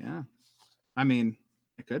 Yeah. I mean,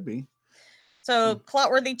 it could be. So,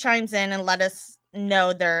 Clotworthy chimes in and let us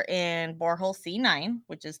know they're in borehole C9,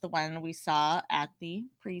 which is the one we saw at the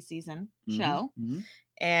preseason show.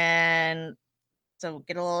 And so,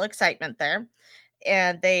 get a little excitement there.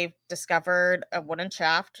 And they've discovered a wooden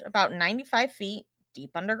shaft about 95 feet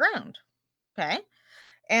deep underground. Okay.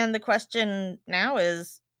 And the question now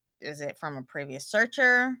is it from a previous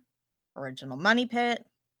searcher, original money pit,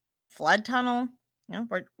 flood tunnel?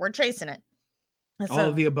 We're chasing it. All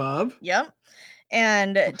of the above? Yep.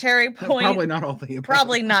 And Terry points... Probably not all the above.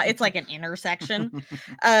 Probably not. It's like an intersection.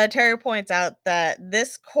 Terry points out that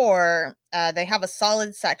this core, they have a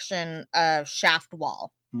solid section of shaft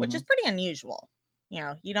wall, which is pretty unusual.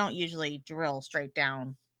 You don't usually drill straight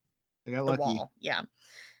down they got the lucky. wall. Yeah.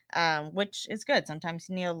 which is good. Sometimes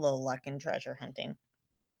you need a little luck in treasure hunting.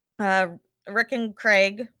 Rick and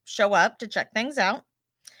Craig show up to check things out,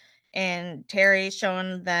 and Terry's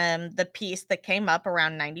showing them the piece that came up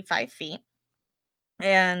around 95 feet.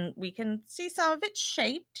 And we can see some of it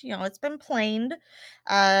shaped. You know, it's been planed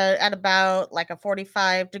at about like a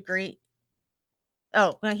 45 degree.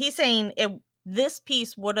 Oh, well, he's saying this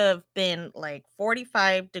piece would have been like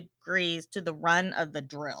 45 degrees to the run of the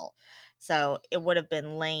drill. So it would have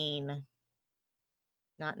been laying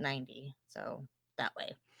not 90. So that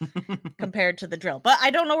way compared to the drill. But I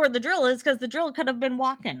don't know where the drill is because the drill could have been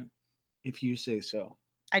walking. If you say so.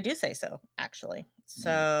 I do say so, actually.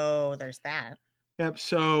 So there's that. Yep.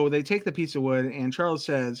 So they take the piece of wood, and Charles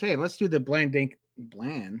says, "Hey, let's do the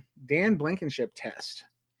Dan Blankenship test."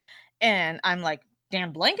 And I'm like,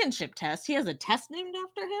 Dan Blankenship test? He has a test named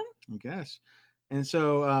after him? I guess. And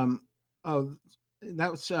so,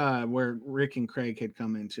 that was where Rick and Craig had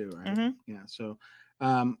come into, right? Mm-hmm. Yeah. So,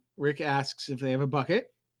 Rick asks if they have a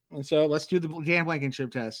bucket, and so let's do the Dan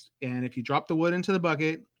Blankenship test. And if you drop the wood into the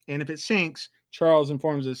bucket, and if it sinks, Charles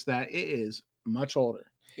informs us that it is much older.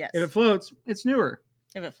 Yes. If it floats, it's newer.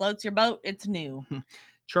 If it floats your boat, it's new.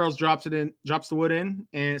 Charles drops the wood in,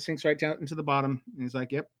 and it sinks right down into the bottom. And he's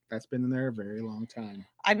like, "Yep, that's been in there a very long time."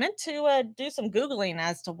 I meant to do some Googling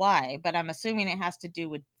as to why, but I'm assuming it has to do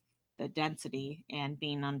with the density and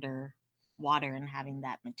being under water and having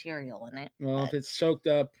that material in it. Well, if it's soaked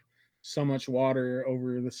up so much water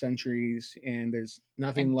over the centuries and there's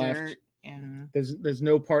nothing left, and there's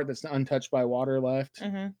no part that's untouched by water left,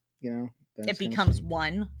 you know, it becomes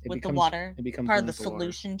one with the water. It becomes part of the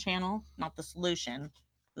solution channel, not the solution.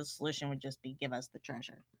 The solution would just be give us the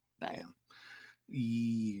treasure. But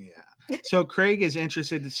yeah. So Craig is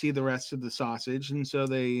interested to see the rest of the sausage, and so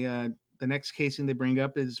they the next casing they bring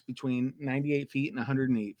up is between 98 feet and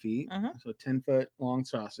 108 feet, so 10-foot long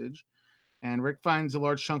sausage. And Rick finds a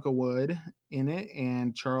large chunk of wood in it,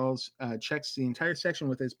 and Charles checks the entire section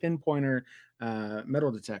with his pinpointer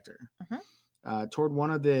metal detector. Toward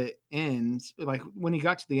one of the ends, like when he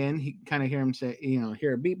got to the end, he kind of hear him say,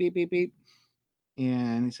 hear a beep, beep, beep, beep.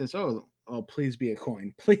 And he says, oh, please be a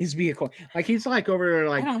coin. Please be a coin. Like he's like over there,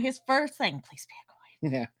 like, I don't know, his first thing, please be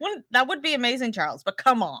a coin. Yeah. That would be amazing, Charles, but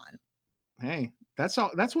come on. Hey, that's all.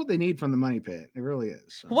 That's what they need from the money pit. It really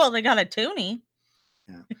is. So. Well, they got a toonie.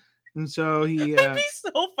 Yeah. And so he. It'd be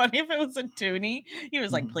so funny if it was a toonie. He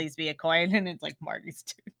was like, please be a coin. And it's like Marty's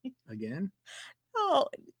toonie. Again? Oh,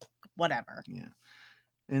 whatever. Yeah.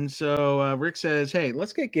 And so Rick says, hey,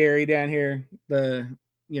 let's get Gary down here.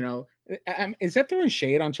 Is that throwing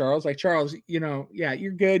shade on Charles? Like, Charles, yeah,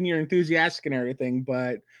 you're good and you're enthusiastic and everything,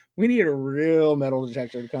 but we need a real metal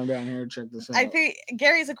detector to come down here and check this out. I think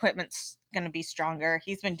Gary's equipment's going to be stronger.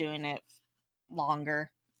 He's been doing it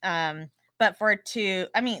longer. But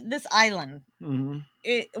this island,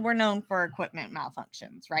 we're known for equipment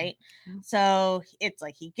malfunctions, right? So it's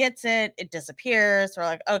like he gets it, it disappears. We're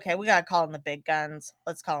like, okay, we got to call in the big guns.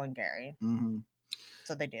 Let's call in Gary.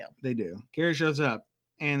 So they do. They do. Gary shows up,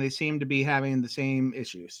 and they seem to be having the same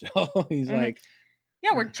issues. So he's like,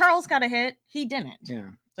 yeah, where Charles got a hit, he didn't. Yeah.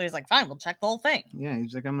 So he's like, fine, we'll check the whole thing. Yeah,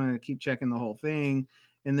 he's like, I'm going to keep checking the whole thing.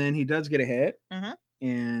 And then he does get a hit,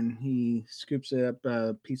 and he scoops up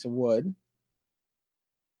a piece of wood.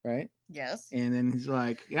 Right? Yes. And then he's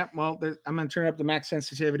like, "Yep, well, I'm going to turn up the max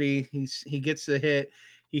sensitivity." He gets the hit.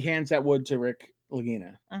 He hands that wood to Rick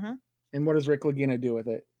Lagina. And what does Rick Lagina do with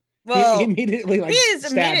it? Well, he immediately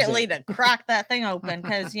to crack that thing open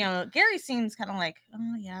because Gary seems kind of like,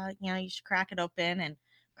 oh yeah, you should crack it open, and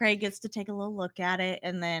Craig gets to take a little look at it,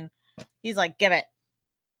 and then he's like, "Give it."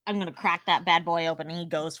 I'm gonna crack that bad boy open, and he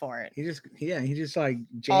goes for it. He just like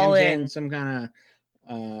jams in some kind of.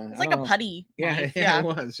 It's like a putty. Yeah, it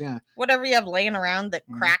was. Yeah. Whatever you have laying around that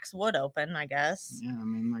cracks wood open, I guess. Yeah, I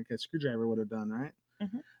mean, like a screwdriver would have done, right?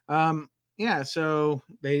 Yeah. So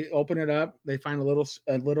they open it up. They find a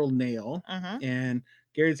little nail, and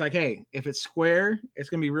Gary's like, "Hey, if it's square, it's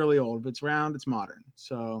gonna be really old. If it's round, it's modern."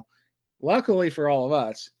 So, luckily for all of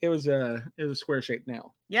us, it was a square shaped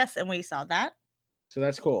nail. Yes, and we saw that. So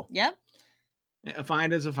that's cool. Yep. A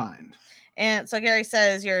find is a find. And so Gary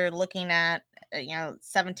says you're looking at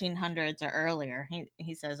 1700s or earlier.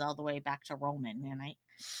 He says all the way back to Roman, and I'm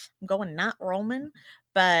going not Roman,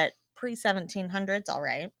 but pre 1700s. All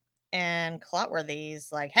right. And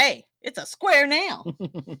Clotworthy's like, hey, it's a square nail.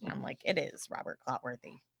 I'm like, it is, Robert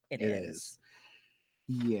Clotworthy. It is.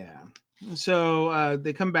 Yeah. So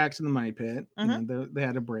they come back to the money pit. They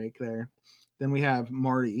had a break there. Then we have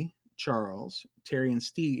Marty, Charles, Terry, and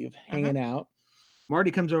Steve hanging out. Marty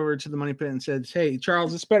comes over to the money pit and says, "Hey,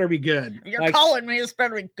 Charles, this better be good. You're calling me. This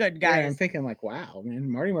better be good, guys." Yeah, I'm thinking like, wow, man,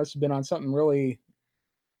 Marty must have been on something really.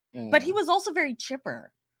 But he was also very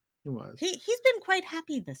chipper. He was. He's been quite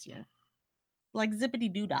happy this year, like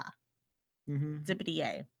zippity doo dah, zippity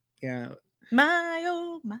yay. Yeah. My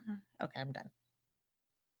oh my. Okay, I'm done.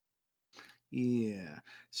 Yeah.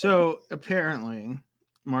 So apparently,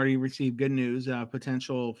 Marty received good news,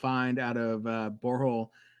 potential find out of borehole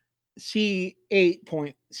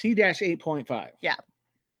C-8.5. Yeah.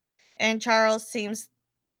 And Charles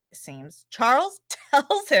Charles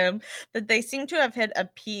tells him that they seem to have hit a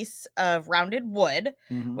piece of rounded wood,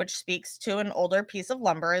 which speaks to an older piece of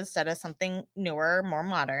lumber instead of something newer, more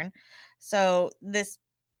modern. So this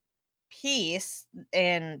piece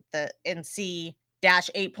in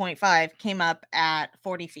C-8.5 came up at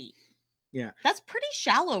 40 feet. Yeah. That's pretty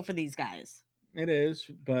shallow for these guys. It is,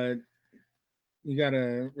 but you got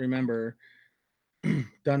to remember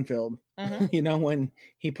Dunfield. You know, when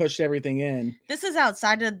he pushed everything in. This is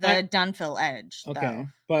outside of the Dunfield edge. Okay, though.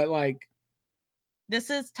 but like this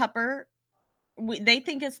is Tupper. They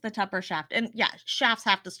think it's the Tupper shaft, and yeah, shafts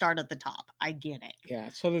have to start at the top. I get it. Yeah,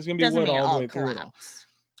 so there's gonna be wood all the way through it all.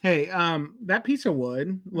 Hey, that piece of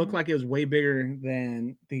wood looked like it was way bigger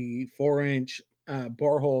than the 4-inch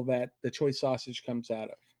borehole that the choice sausage comes out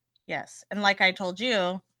of. Yes, and like I told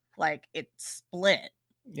you, like it split.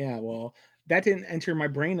 Yeah, well, that didn't enter my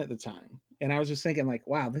brain at the time, and I was just thinking like,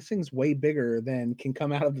 wow, this thing's way bigger than can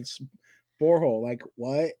come out of this borehole. Like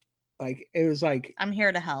what? Like it was like. I'm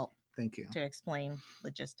here to help. Thank you. To explain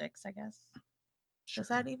logistics, I guess. Sure. Is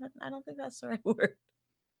that even? I don't think that's the right word.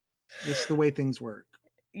 It's the way things work.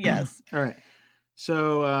 Yes. All right.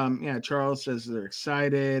 So, yeah, Charles says they're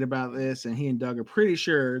excited about this, and he and Doug are pretty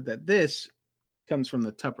sure that this comes from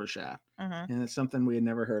the Tupper shaft, and it's something we had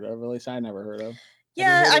never heard of. At least I never heard of.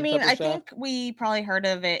 Yeah, I mean, I think we probably heard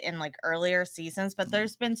of it in like earlier seasons, but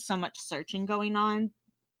there's been so much searching going on,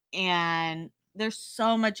 and there's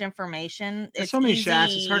so much information. There's so many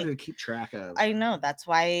shafts, it's hard to keep track of. I know. That's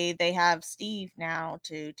why they have Steve now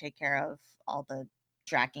to take care of all the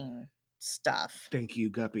tracking stuff. Thank you,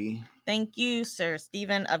 Guppy. Thank you, Sir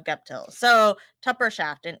Stephen of Guptill. So Tupper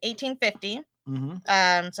shaft in 1850.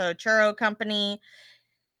 So Churro Company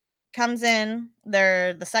comes in.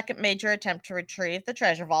 They're the second major attempt to retrieve the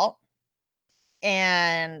treasure vault.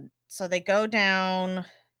 And so they go down,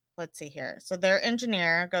 let's see here. So their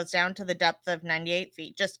engineer goes down to the depth of 98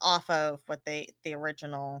 feet, just off of what the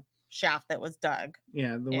original shaft that was dug.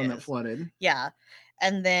 Yeah, the one that flooded. Yeah.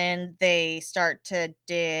 And then they start to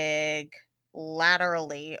dig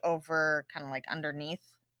laterally over kind of like underneath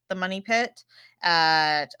the money pit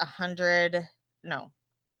at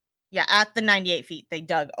at the 98 feet, they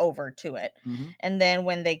dug over to it. And then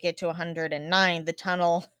when they get to 109, the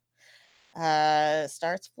tunnel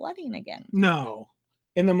starts flooding again. No.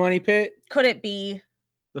 In the money pit? Could it be?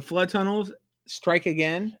 The flood tunnels strike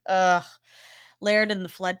again? Laird in the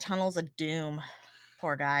flood tunnels of doom.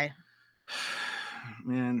 Poor guy.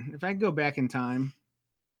 Man, if I go back in time,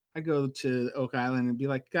 I'd go to Oak Island and be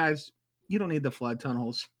like, guys, you don't need the flood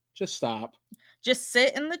tunnels. Just stop. Just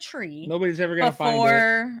sit in the tree. Nobody's ever going to find it.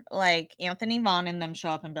 Before, like, Anthony Vaughn and them show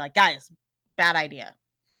up and be like, guys, bad idea.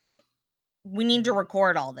 We need to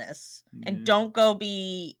record all this. And don't go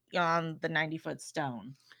beyond the 90-foot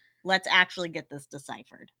stone. Let's actually get this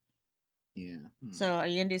deciphered. Yeah. So are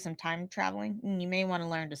you going to do some time traveling? You may want to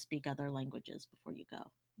learn to speak other languages before you go.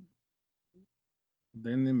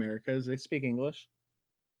 They're in the Americas. They speak English.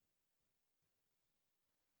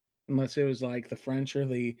 Unless it was like the French or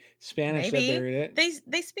the Spanish that buried it.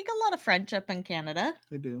 They speak a lot of French up in Canada.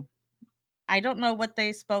 They do. I don't know what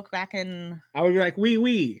they spoke back in. I would be like,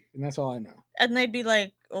 oui, and that's all I know. And they'd be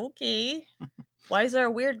like, okay, why is there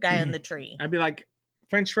a weird guy in the tree? I'd be like,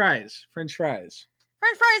 French fries. French fries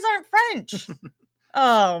aren't French.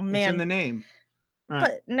 Oh, man. It's in the name.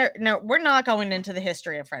 Right. But no, we're not going into the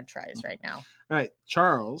history of French fries right now. All right.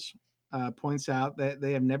 Charles points out that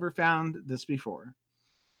they have never found this before.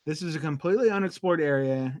 This is a completely unexplored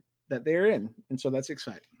area that they're in. And so that's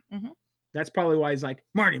exciting. That's probably why he's like,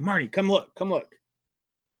 Marty, come look.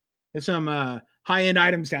 There's some high-end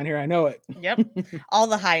items down here. I know it. Yep. All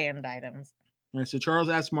the high-end items. All right. So Charles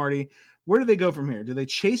asks Marty, where do they go from here? Do they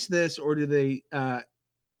chase this or do they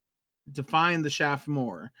define the shaft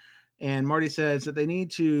more? And Marty says that they need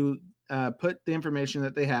to put the information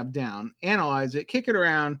that they have down, analyze it, kick it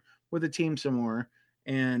around with the team some more.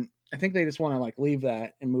 And I think they just want to like leave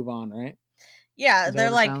that and move on, right? Yeah, they're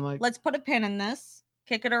like, let's put a pin in this,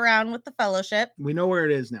 kick it around with the fellowship. We know where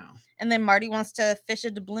it is now. And then Marty wants to fish a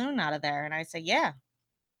doubloon out of there. And I say, yeah,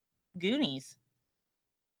 Goonies.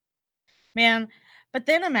 Man, But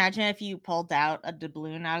then imagine if you pulled out a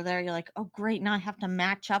doubloon out of there. You're like, oh, great. Now I have to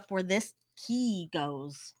match up where this key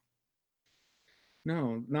goes.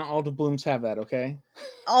 No, not all doubloons have that, okay?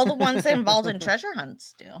 All the ones involved in treasure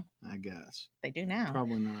hunts do. I guess. They do now.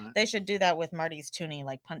 Probably not. They should do that with Marty's toonie,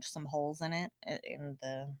 like punch some holes in it.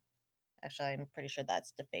 Actually, I'm pretty sure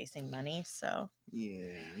that's defacing money, so.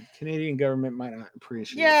 Yeah, Canadian government might not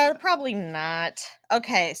appreciate Yeah, that. probably not.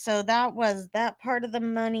 Okay, so that was that part of the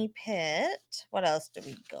money pit. What else do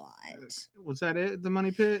we got? Was that it? The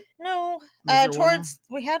money pit? No,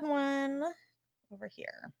 we had one over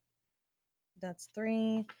here. That's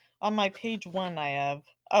 3. On my page 1 I have.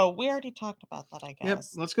 Oh, we already talked about that, I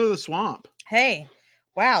guess. Yep, let's go to the swamp. Hey,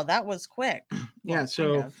 wow, that was quick. Yeah, well,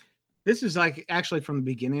 so this is like actually from the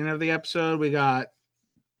beginning of the episode. We got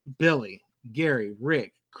Billy, Gary,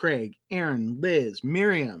 Rick, Craig, Aaron, Liz,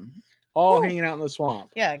 Miriam, all hanging out in the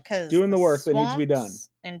swamp. Yeah, because doing the work that needs to be done.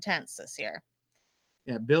 Intense this year.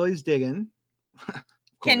 Yeah, Billy's digging.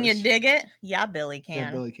 Can you dig it? Yeah, Billy can.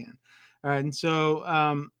 Yeah, Billy can. All right, and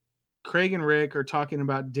so Craig and Rick are talking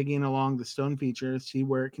about digging along the stone feature, see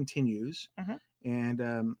where it continues.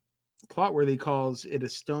 And Clotworthy calls it a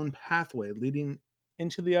stone pathway leading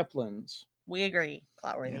into the uplands. We agree,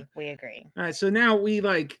 Clotworthy. Yeah. We agree. All right, so now we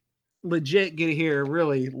like legit get to hear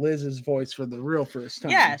really Liz's voice for the real first time.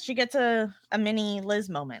 Yeah, she gets a mini Liz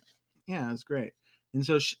moment. Yeah, that's great. And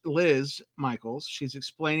so Liz Michaels, she's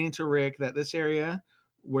explaining to Rick that this area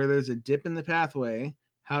where there's a dip in the pathway,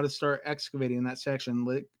 how to start excavating in that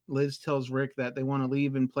section. Liz tells Rick that they want to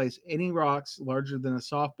leave in place any rocks larger than a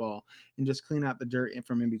softball and just clean out the dirt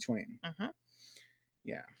from in between.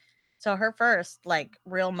 Yeah. So her first like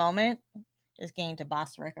real moment is getting to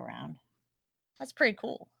boss Rick around. That's pretty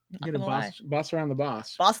cool. Get a boss around the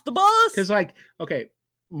boss. Boss the boss. Because like, okay,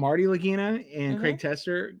 Marty Lagina and Craig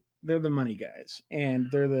Tester, they're the money guys and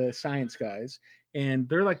they're the science guys. And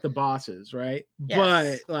they're like the bosses, right? Yes.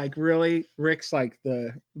 But like really, Rick's like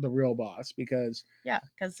the real boss because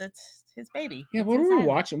it's his baby. Yeah, what were we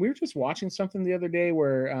watching? We were just watching something the other day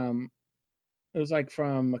where it was like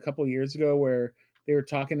from a couple of years ago where they were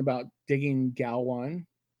talking about digging Gal 1.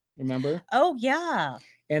 Remember? Oh yeah.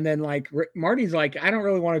 And then like Marty's like, I don't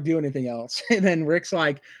really want to do anything else. And then Rick's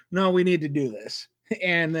like, no, we need to do this.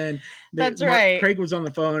 And then that's right. Craig was on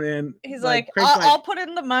the phone and he's like, I'll put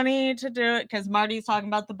in the money to do it because Marty's talking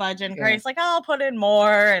about the budget. And Craig's like, I'll put in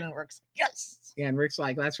more. And Rick's yes. Yeah, and Rick's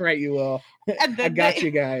like, that's right, you will. I got you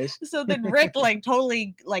guys. So then Rick like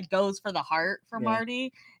totally like goes for the heart for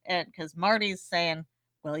Marty, and because Marty's saying,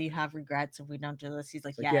 will you have regrets if we don't do this? He's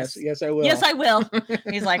like, yes, I will. Yes, I will.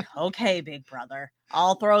 He's like, okay, big brother,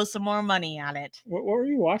 I'll throw some more money at it. What were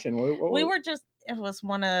you watching? We were just, it was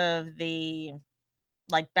one of the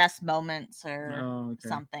like best moments or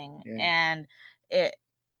something. Yeah. And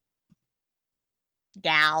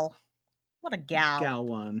what a gal. Gal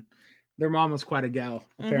 1. Their mom was quite a gal,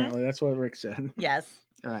 apparently. That's what Rick said. Yes.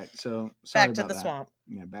 All right, so back to the swamp.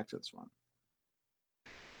 Yeah, back to the swamp.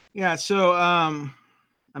 Yeah, so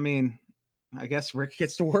I mean, I guess Rick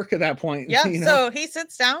gets to work at that point. Yeah, so he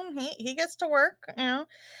sits down, he gets to work, you know.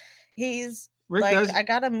 He's Rick like, I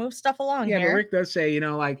gotta move stuff along here. Yeah, but Rick does say,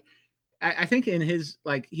 like, I think in his,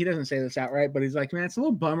 like, he doesn't say this outright, but he's like, man, it's a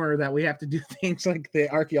little bummer that we have to do things like the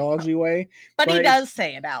archaeology way. But he does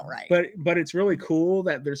say it outright. But it's really cool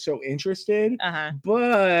that they're so interested.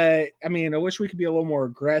 But, I mean, I wish we could be a little more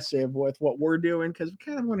aggressive with what we're doing because we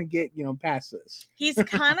kind of want to get, past this. He's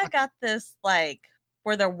kind of got this, like,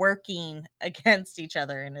 where they're working against each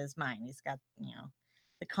other in his mind. He's got,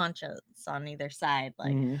 the conscience on either side.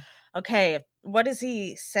 Like, okay, what does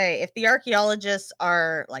he say? If the archaeologists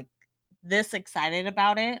are, like, this excited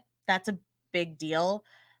about it, that's a big deal,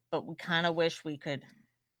 but we kind of wish we could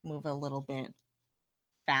move a little bit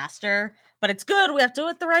faster, but it's good. We have to do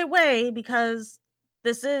it the right way because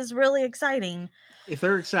this is really exciting. If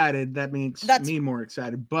they're excited, that means me more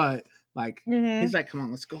excited, but like he's like, come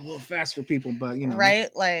on, let's go a little faster, people. But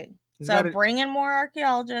right, like, so bring in more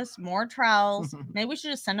archaeologists, more trowels. Maybe we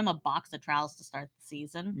should just send them a box of trowels to start the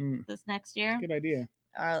season this next year. Good idea.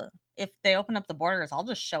 If they open up the borders, I'll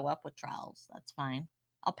just show up with trowels. That's fine.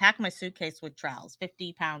 I'll pack my suitcase with trowels,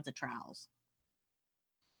 50 pounds of trowels.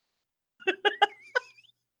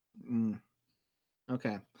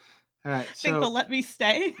 Okay. All right. Think they'll let me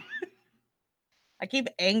stay? I keep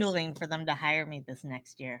angling for them to hire me this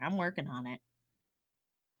next year. I'm working on it.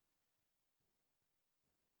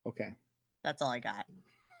 Okay. That's all I got.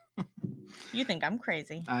 You think I'm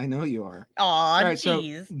crazy. I know you are. Aw, right,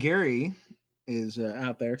 jeez. So Gary is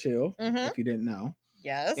out there too, if you didn't know.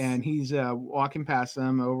 Yes. And he's walking past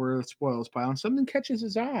them over the spoils pile and something catches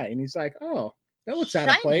his eye and he's like, oh, that looks out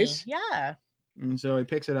of place. Yeah. And so he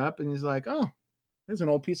picks it up and he's like, "Oh, there's an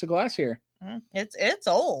old piece of glass here. It's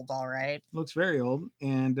old, all right. Looks very old,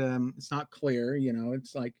 and it's not clear.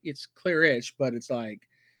 It's like it's clearish, but it's like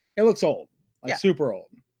it looks old, like super old.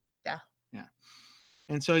 Yeah. Yeah.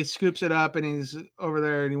 And so he scoops it up and he's over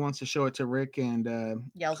there and he wants to show it to Rick and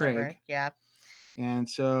yells Craig. at Rick. Yeah. And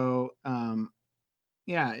so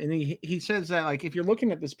yeah, and he says that like if you're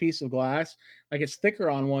looking at this piece of glass, like it's thicker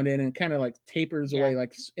on one end and kind of like tapers away,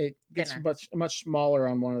 like it gets much smaller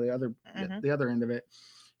on one of the other the other end of it.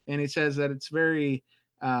 And he says that it's very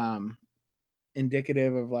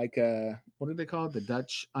indicative of like what do they call it? The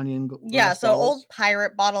Dutch onion. Yeah, so bottles? Old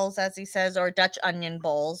pirate bottles, as he says, or Dutch onion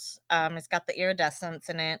bowls. It's got the iridescence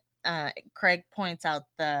in it. Craig points out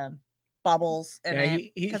the bubbles in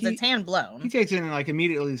it because it's hand blown. He takes it and like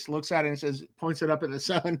immediately looks at it and says, points it up at the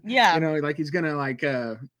sun. Yeah, like he's gonna like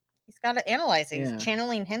he's got to analyze it. He's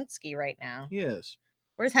channeling Henschke right now. Yes.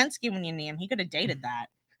 Where's Henschke when you need him? He could have dated that.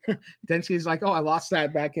 Densky's like, oh, I lost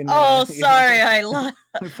that back in. Oh, sorry, I lost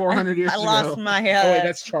 400 years ago. I lost my wait,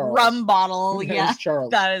 that's Charles. Rum bottle. That's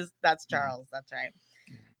Charles. That's Charles. That's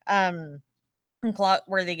right.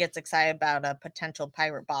 Clockworthy gets excited about a potential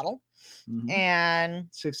pirate bottle, and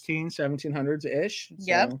 1700s ish.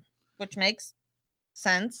 Yep, which makes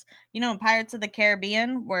sense. In Pirates of the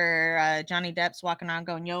Caribbean, where Johnny Depp's walking around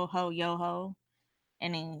going yo ho,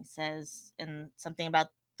 and he says something about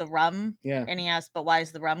the rum. Yeah. And he asks, but why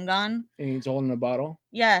is the rum gone? And he's holding a bottle.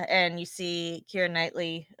 Yeah. And you see Keira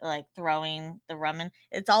Knightley like throwing the rum in.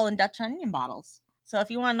 It's all in Dutch onion bottles. So if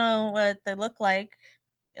you want to know what they look like,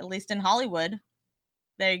 at least in Hollywood,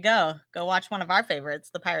 there you go. Go watch one of our favorites,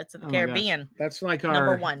 The Pirates of the Caribbean. That's like our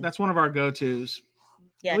number one. That's one of our go-tos.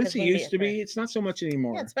 Yeah. At least it used to be. It's not so much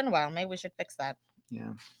anymore. Yeah, it's been a while. Maybe we should fix that. Yeah.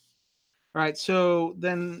 All right. So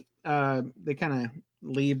then they kind of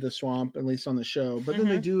leave the swamp, at least on the show, but then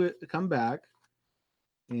they do come back,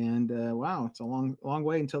 and wow, it's a long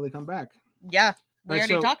way until they come back. Yeah, we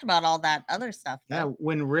already talked about all that other stuff though. Yeah,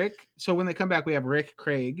 when they come back, we have Rick,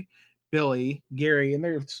 Craig, Billy, Gary, and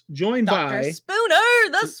they're joined by Spooner,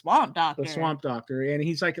 the Swamp Doctor, and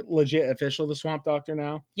he's like legit official, the Swamp Doctor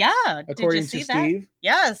now. Yeah, according to Steve.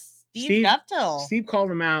 Yes, Steve Guptill. Steve called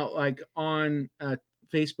him out like on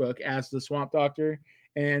Facebook as the Swamp Doctor,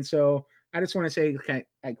 and so I just want to say,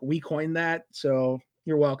 like, we coined that, so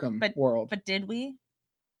you're welcome, world. But did we?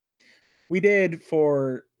 We did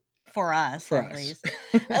for us, at least.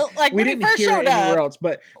 Like we didn't hear it anywhere else,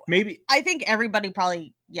 but maybe I think everybody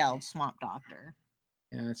probably yelled Swamp Doctor.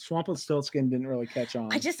 Yeah, Swampstiltskin didn't really catch on.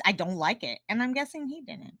 I don't like it, and I'm guessing he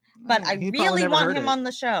didn't. But I really want him on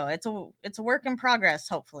the show. It's a work in progress.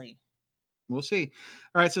 Hopefully, we'll see.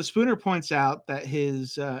 All right, so Spooner points out that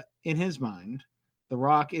in his mind, The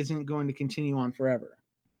Rock isn't going to continue on forever.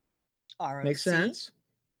 ROC. Makes sense.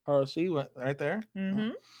 ROC, what, right there?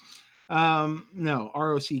 Mm-hmm. No,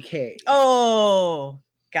 ROCK. Oh,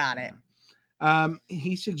 got it.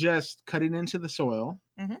 He suggests cutting into the soil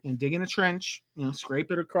and digging a trench,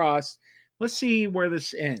 scrape it across. Let's see where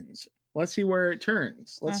this ends. Let's see where it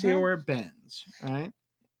turns. Let's see where it bends. All right.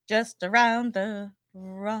 Just around the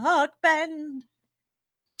rock bend.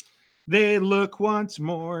 They look once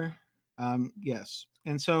more. Yes.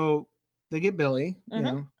 And so they get Billy,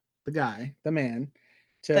 the guy, the man,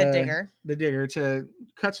 the digger to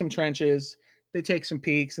cut some trenches. They take some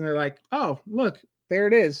peeks and they're like, oh, look, there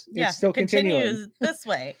it is. It's still continuing this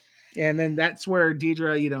way. And then that's where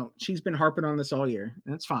Deidre, she's been harping on this all year.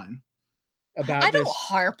 And it's fine. I don't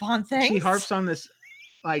harp on things. She harps on this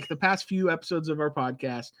like the past few episodes of our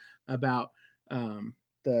podcast about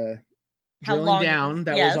the drilling down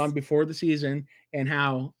that was on before the season, and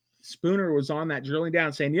how Spooner was on that drilling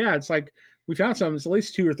down saying, yeah, it's like we found something that's at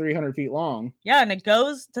least 200 or 300 feet long. Yeah, and it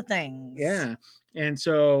goes to things. Yeah. And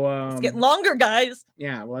so it's getting longer, guys.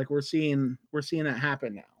 Yeah, like we're seeing that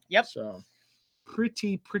happen now. Yep. So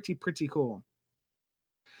pretty cool.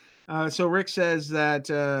 So Rick says that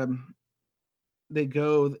they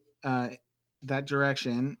go that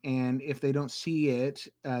direction, and if they don't see it,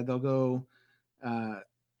 they'll go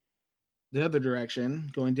the other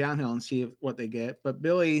direction, going downhill, and see what they get. But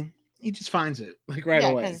Billy, he just finds it like right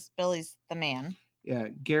away. Because Billy's the man. Yeah,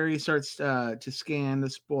 Gary starts to scan the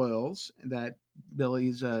spoils that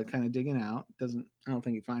Billy's kind of digging out. I don't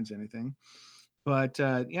think he finds anything. But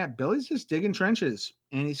Billy's just digging trenches,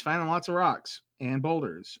 and he's finding lots of rocks and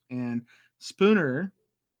boulders. And Spooner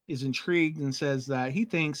is intrigued and says that he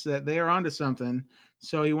thinks that they are onto something,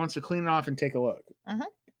 so he wants to clean it off and take a look.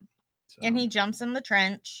 So, and he jumps in the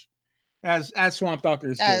trench. As Swamp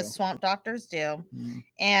Doctors do. As Swamp Doctors do.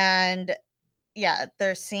 And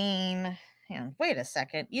they're seeing... wait a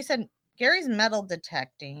second. You said Gary's metal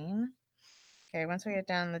detecting. Okay, once we get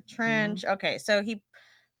down the trench. Okay, so he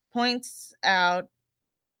points out.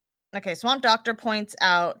 Okay, Swamp Doctor points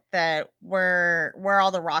out that where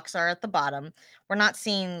all the rocks are at the bottom, we're not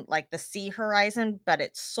seeing like the sea horizon, but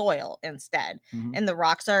it's soil instead. And the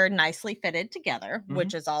rocks are nicely fitted together,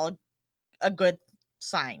 which is all a good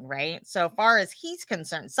sign, right? So far as he's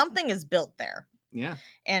concerned, something is built there. Yeah.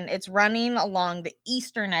 And it's running along the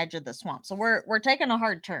eastern edge of the swamp. So we're taking a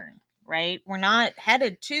hard turn, right? We're not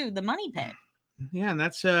headed to the money pit. Yeah, and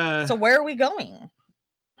that's So where are we going?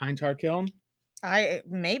 Pine Tar Kiln?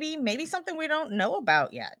 Maybe something we don't know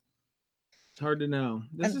about yet. It's hard to know.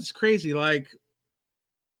 This is crazy. Like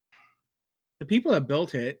the people that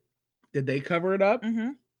built it, did they cover it up?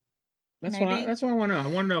 That's what I want to know.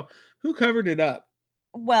 I want to know who covered it up.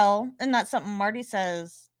 Well, and that's something Marty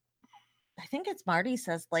says. I think it's Marty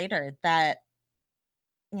says later that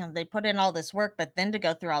they put in all this work, but then to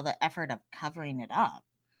go through all the effort of covering it up.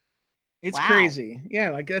 It's crazy.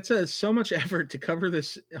 Yeah, like that's so much effort to cover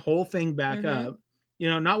this whole thing back up.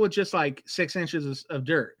 Not with just like 6 inches of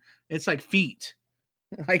dirt. It's like feet.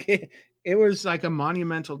 Like it was like a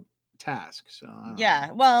monumental task. So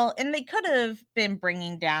yeah, well, and they could have been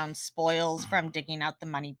bringing down spoils from digging out the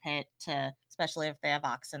money pit, especially if they have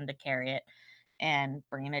oxen to carry it, and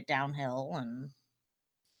bringing it downhill and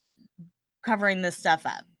covering this stuff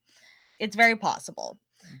up. It's very possible.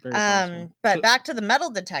 But back to the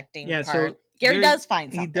metal detecting part. So Gary does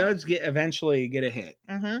find something. He does eventually get a hit.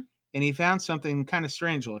 And he found something kind of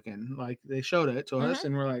strange looking. Like they showed it to us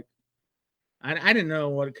and we're like, I didn't know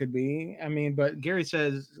what it could be. I mean, but Gary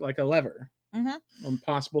says like a lever. A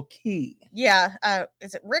possible key. Yeah.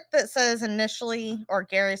 Is it Rick that says initially, or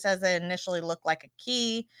Gary says it initially looked like a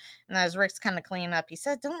key? And as Rick's kind of cleaning up, he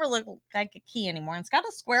said it doesn't really look like a key anymore. And it's got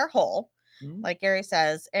a square hole, like Gary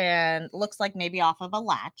says, and looks like maybe off of a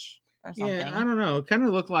latch or something. Yeah, I don't know. It kind of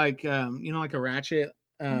looked like like a ratchet,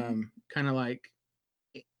 kind of like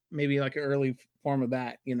maybe like an early form of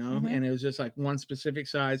that, and it was just like one specific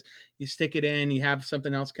size. You stick it in, you have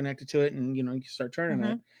something else connected to it, and you start turning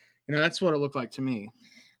it. That's what it looked like to me.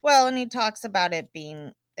 Well, and he talks about it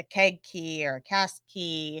being a keg key or a cask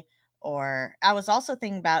key, or I was also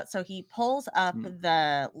thinking about, so he pulls up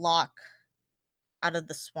the lock out of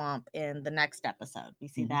the swamp in the next episode. We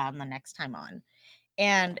see that on the next time on.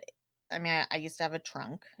 And I mean, I used to have a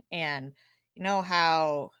trunk, and you know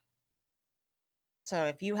how, so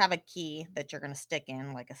if you have a key that you're going to stick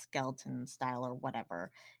in, like a skeleton style or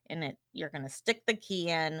whatever, and you're going to stick the key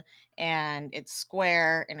in, and it's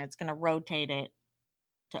square, and it's going to rotate it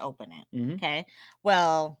to open it. Okay.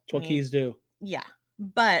 Well, that's what keys do. Yeah.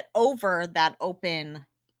 But over that open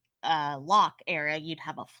lock area, you'd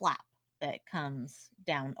have a flap that comes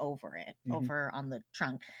down over it, over on the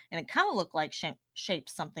trunk. And it kind of looked like shaped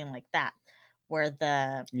something like that, where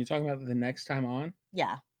You're talking about the next time on?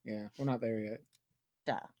 Yeah. Yeah. We're not there yet.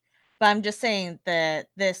 Duh. But I'm just saying that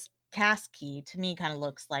this cask key to me kind of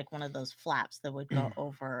looks like one of those flaps that would go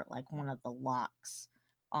over like one of the locks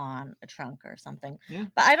on a trunk or something. Yeah.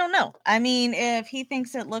 But I don't know. I mean, if he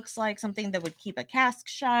thinks it looks like something that would keep a cask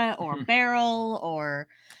shut or a barrel or...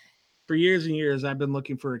 For years and years, I've been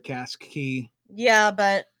looking for a cask key. Yeah,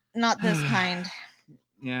 but not this kind.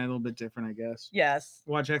 Yeah, a little bit different, I guess. Yes.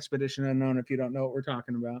 Watch Expedition Unknown if you don't know what we're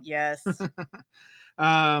talking about. Yes.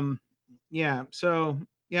 Yeah. So,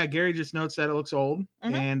 yeah, Gary just notes that it looks old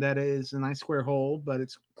and that it is a nice square hole, but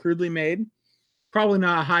it's crudely made. Probably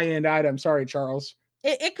not a high-end item. Sorry, Charles.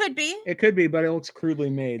 It could be. It could be, but it looks crudely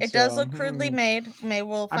made. It does look crudely made. Maybe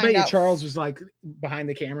we'll find out. I bet you Charles was like behind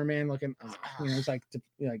the cameraman looking, it's like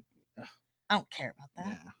I don't care about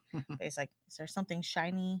that. Yeah. He's like, is there something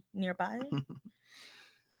shiny nearby?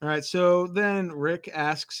 All right, so then Rick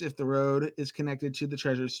asks if the road is connected to the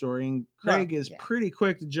treasure story, and Craig is pretty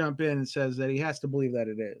quick to jump in and says that he has to believe that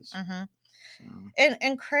it is. So.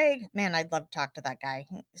 And Craig, man, I'd love to talk to that guy.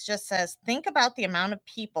 He just says, think about the amount of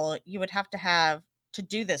people you would have to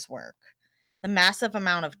do this work, the massive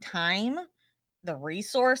amount of time, the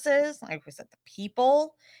resources, like we said, the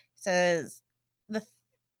people. He says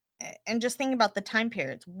and just think about the time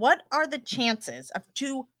periods. What are the chances of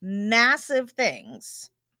two massive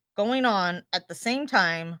things going on at the same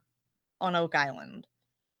time on Oak Island?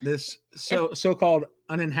 This so-called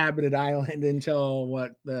uninhabited island until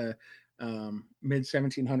the mid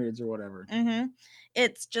 1700s or whatever.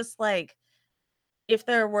 It's just like, if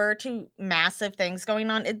there were two massive things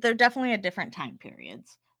going on, they're definitely at different time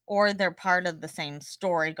periods, or they're part of the same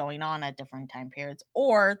story going on at different time periods,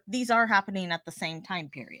 or these are happening at the same time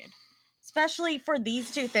period. Especially for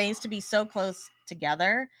these two things to be so close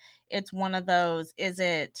together, it's one of those,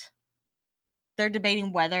 they're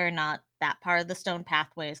debating whether or not that part of the stone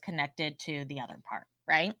pathway is connected to the other part,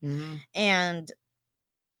 right? And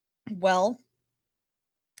well,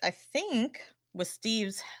 I think with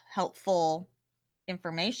Steve's helpful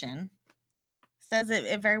information, says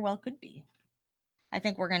it very well could be. I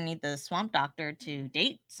think we're going to need the swamp doctor to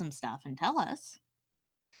date some stuff and tell us.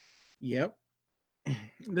 Yep.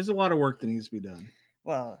 There's a lot of work that needs to be done.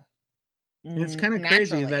 Well, and it's kind of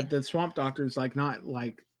crazy that the swamp doctor's like not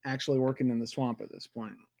like actually working in the swamp at this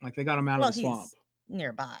point. Like they got him out of the swamp.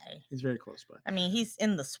 Nearby. He's very close by. I mean, he's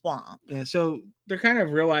in the swamp. Yeah, so they're kind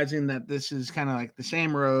of realizing that this is kind of like the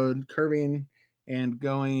same road, curving and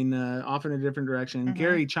going off in a different direction.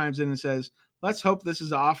 Gary chimes in and says, "Let's hope this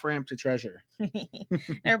is an off ramp to treasure."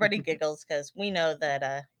 Everybody giggles because we know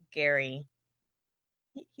that Gary,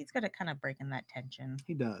 he's good at kind of breaking that tension.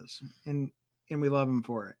 He does, and we love him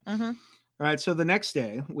for it. All right, so the next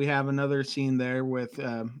day we have another scene there with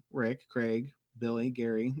Rick, Craig, Billy,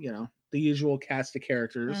 Gary. You know, the usual cast of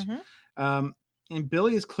characters. And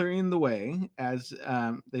Billy is clearing the way as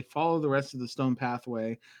they follow the rest of the stone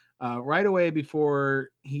pathway. Right away before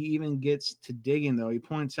he even gets to digging, though, he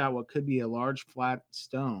points out what could be a large flat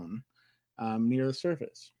stone near the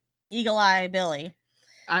surface. Eagle Eye Billy.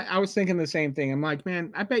 I was thinking the same thing. I'm like,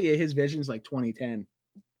 man, I bet you his vision's like 2010.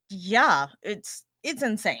 Yeah, it's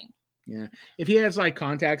insane. Yeah. If he has like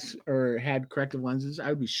contacts or had corrective lenses, I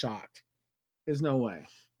would be shocked. There's no way.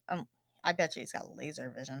 I bet you he's got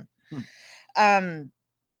laser vision.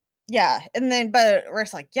 Yeah, and then but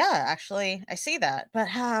Rick's like, yeah, actually, I see that, but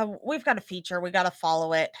we've got a feature, we got to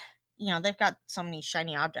follow it. You know, they've got so many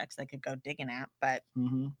shiny objects they could go digging at, but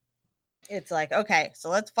it's like, okay, so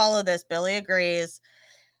let's follow this. Billy agrees.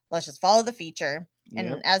 Let's just follow the feature.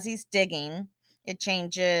 And as he's digging, it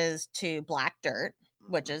changes to black dirt,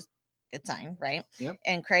 which is a good sign, right?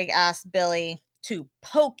 And Craig asks Billy to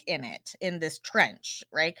poke in it in this trench,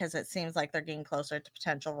 right? Because it seems like they're getting closer to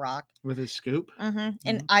potential rock with his scoop.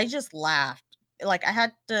 And I just laughed. Like I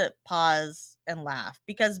had to pause and laugh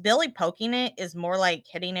because Billy poking it is more like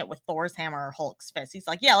hitting it with Thor's hammer or Hulk's fist. He's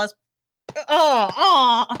like, yeah, let's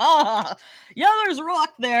yeah, there's a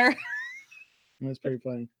rock there. That's pretty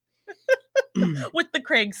funny. With the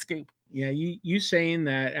Craig scoop. Yeah, you saying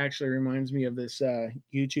that actually reminds me of this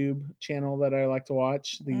YouTube channel that I like to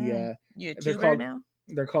watch. The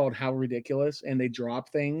they're called How Ridiculous, and they drop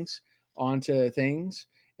things onto things,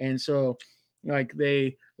 and so like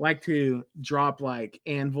they like to drop like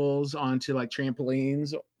anvils onto like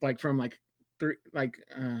trampolines, like from like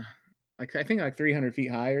I think like 300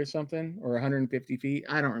 feet high or something, or 150 feet.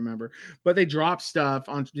 I don't remember, but they drop stuff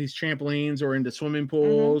onto these trampolines or into swimming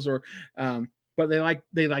pools or but they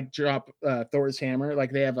like drop Thor's hammer.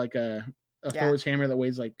 Like they have like a Thor's hammer that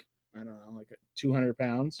weighs like, I don't know, like 200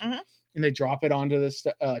 pounds. And they drop it onto this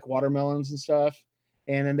like watermelons and stuff.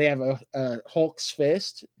 And then they have a Hulk's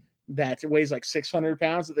fist that weighs like 600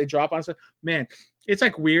 pounds that they drop on stuff. Man, it's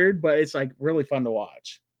like weird, but it's like really fun to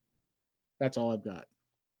watch. That's all I've got.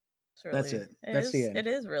 That's it. That's the end. It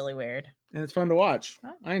is really weird. And it's fun to watch.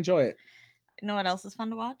 Oh. I enjoy it. You know what else is fun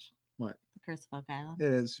to watch? What? The Curse of Oak Island.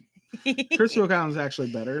 It is. Curse of Oak Island is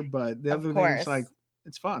actually better, but the other thing is like,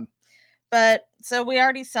 it's fun. But so we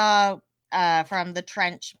already saw from the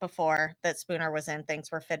trench before that Spooner was in,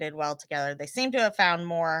 things were fitted well together. They seem to have found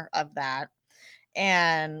more of that.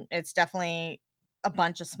 And it's definitely a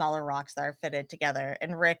bunch of smaller rocks that are fitted together.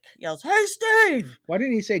 And Rick yells, "Hey, Steve!" Why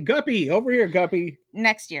didn't he say, "Guppy, over here, Guppy"?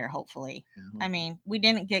 Next year, hopefully. I mean, we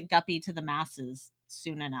didn't get Guppy to the masses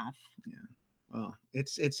soon enough. Yeah. Well,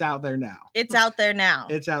 it's out there now. It's out there now.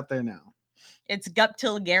 It's out there now. It's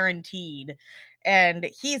Guptil guaranteed. And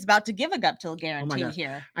he's about to give a Guptil guarantee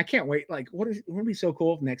here. I can't wait. Like, wouldn't it be so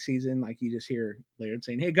cool if next season, like, you just hear Laird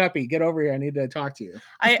saying, "Hey, Guppy, get over here. I need to talk to you."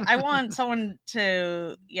 I want someone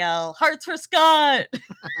to yell, "Hearts for Scott."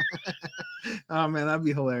 Oh, man, that'd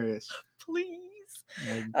be hilarious. Please.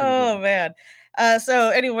 Oh, man. So,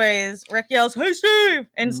 anyways, Rick yells, "Hey, Steve!"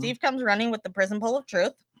 And Steve comes running with the prison pole of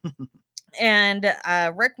truth. And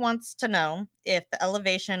Rick wants to know if the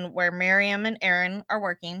elevation where Miriam and Aaron are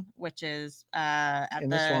working, which is at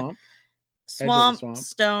the swamp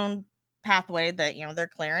stone pathway that, you know, they're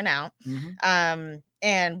clearing out,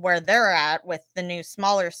 and where they're at with the new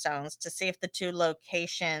smaller stones, to see if the two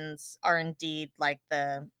locations are indeed like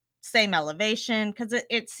the same elevation, because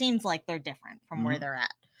it seems like they're different from where they're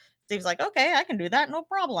at. Steve's like, "Okay, I can do that, no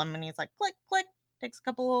problem." And he's like, click, click. Takes a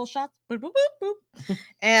couple little shots, boop, boop, boop, boop.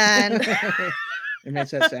 And it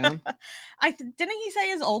makes that sound. Didn't he say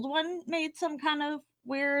his old one made some kind of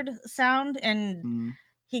weird sound, and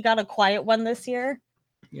he got a quiet one this year?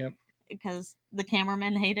 Yep. because the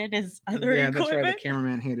cameraman hated his other Yeah, equipment. that's right. The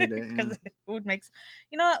cameraman hated it. Because it would make,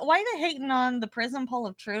 you know, why are they hating on the prison pole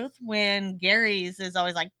of truth when Gary's is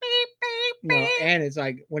always like beep beep beep? No, and it's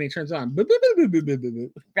like when he turns on, boop, boop, boop, boop, boop, boop,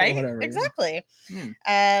 boop, right? Whatever. Exactly.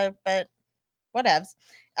 Yeah. But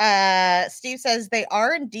whatevs. Steve says they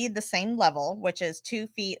are indeed the same level, which is 2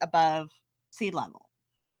 feet above sea level.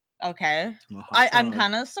 Okay. Well, I'm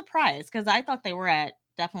kind of surprised because I thought they were at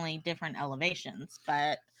definitely different elevations,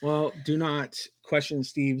 but well, do not question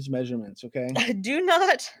Steve's measurements, okay? do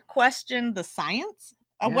not question the science.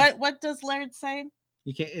 Yeah. What does Laird say?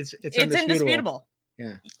 You can't. It's indisputable.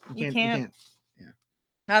 Yeah, you can't. Yeah,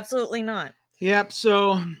 absolutely not. Yep.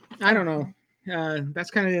 So I don't know.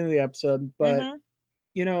 That's kind of the end of the episode, but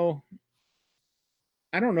you know,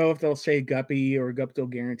 I don't know if they'll say Guppy or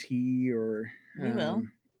Guptil guarantee or we will.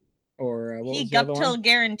 Or what he was the other one? Guptil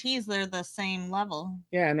guarantees they're the same level.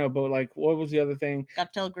 Yeah, I know, but like, what was the other thing?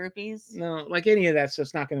 Guptil groupies. No, like any of that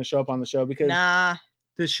stuff's not going to show up on the show because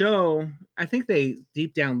the show, I think they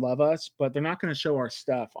deep down love us, but they're not going to show our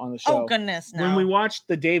stuff on the show. Oh goodness, no. When we watched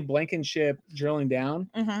the Dave Blankenship drilling down,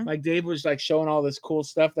 like Dave was like showing all this cool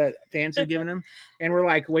stuff that fans are giving him, and we're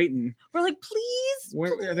like waiting. We're like, please.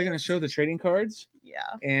 Are they going to show the trading cards? Yeah.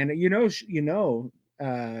 And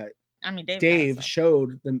I mean, Dave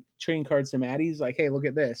showed the trading cards to Maddie. He's like, "Hey, look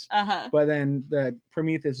at this." But then the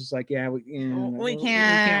Prometheus is like, "Yeah, we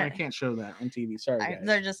can't show that on TV. Sorry, guys.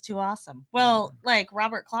 They're just too awesome." Well, like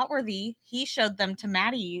Robert Clotworthy, he showed them to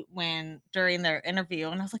Maddie during their interview,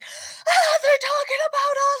 and I was like, "They're talking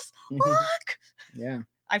about us! Look!" Yeah,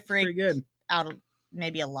 I freaked pretty good out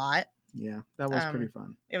maybe a lot. Yeah, that was pretty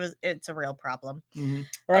fun. It's a real problem. All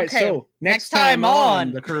right, so next time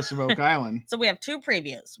on The Curse of Oak Island. So we have 2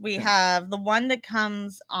 previews. We have the one that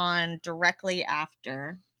comes on directly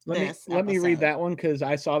after Let me read that one because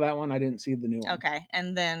I saw that one. I didn't see the new one. Okay,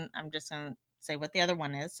 and then I'm just going to say what the other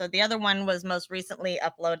one is. So the other one was most recently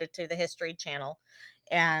uploaded to the History Channel,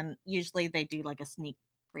 and usually they do like a sneak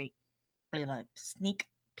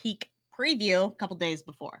peek preview a couple days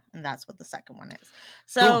before, and that's what the second one is.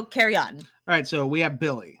 So Carry on. All right, so we have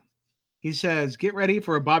Billy. He says, "Get ready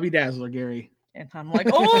for a Bobby Dazzler, Gary." And I'm like,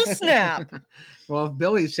 "Oh snap!" Well, if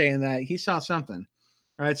Billy's saying that, he saw something.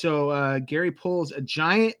 All right, so Gary pulls a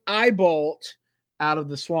giant eye bolt out of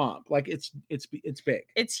the swamp. Like it's big.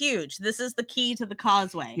 It's huge. This is the key to the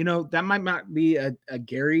causeway. You know, that might not be a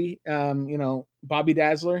Gary, Bobby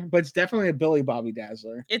Dazzler, but it's definitely a Billy Bobby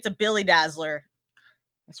Dazzler. It's a Billy Dazzler.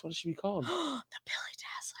 That's what it should be called. The Billy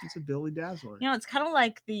Dazzler. It's a Billy Dazzler. You know, it's kind of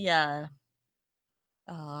like the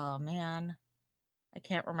oh man, I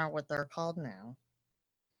can't remember what they're called now.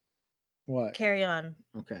 What? Carry on.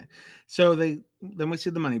 Okay. So then we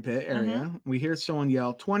see the money pit area. We hear someone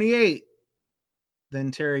yell 28.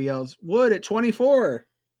 Then Terry yells wood at 24.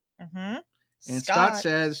 And Scott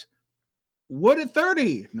says wood at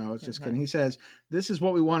 30. No, it's just kidding. He says, "This is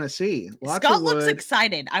what we want to see." Scott looks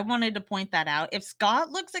excited. I wanted to point that out. If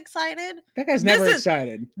Scott looks excited, that guy's never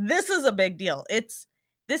excited. This is a big deal.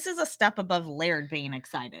 This is a step above Laird being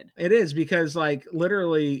excited. It is because like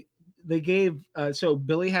literally they gave so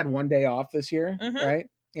Billy had one day off this year, right?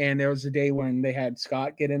 And there was a day when they had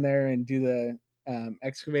Scott get in there and do the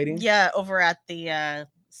excavating. Yeah, over at the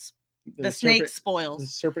snake spoils. The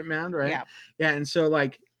serpent mound, right? Yeah. And so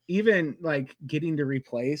like even like getting to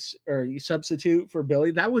replace or substitute for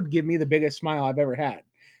Billy, that would give me the biggest smile I've ever had.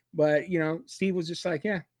 But Steve was just like,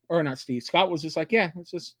 Scott was just like, yeah,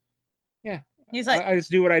 it's just, yeah. He's like, I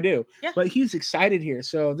just do what I do. Yeah. But he's excited here,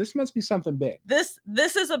 so this must be something big. This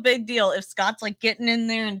is a big deal. If Scott's like getting in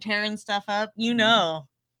there and tearing stuff up,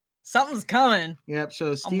 something's coming. Yep.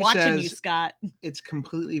 So Steve I'm watching says you, Scott. It's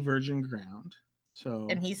completely virgin ground. So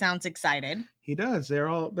and he sounds excited. He does. They're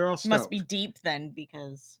all stoked. Must be deep then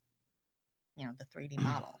because the 3D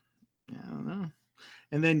model. I don't know.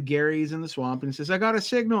 And then Gary's in the swamp and he says, "I got a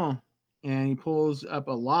signal." And he pulls up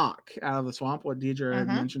a lock out of the swamp, what Deidre had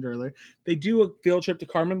mentioned earlier. They do a field trip to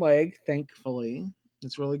Carmen Lake, thankfully.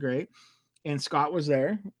 It's really great. And Scott was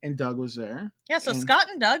there and Doug was there. Yeah, so Scott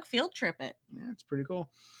and Doug field trip it. Yeah, it's pretty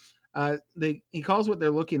cool. He calls what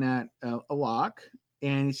they're looking at a lock.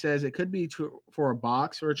 And he says it could be for a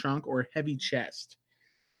box or a trunk or a heavy chest.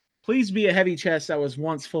 Please be a heavy chest that was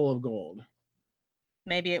once full of gold.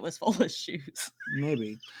 Maybe it was full of shoes.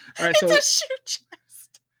 Maybe. All right, it's a shoe chest.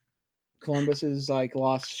 Columbus's like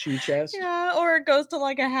lost shoe chest. Yeah, or it goes to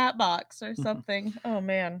like a hat box or something. Oh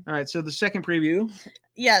man. All right, so the second preview.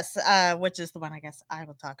 Yes, which is the one I guess I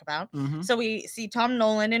will talk about. So we see Tom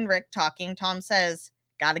Nolan and Rick talking. Tom says,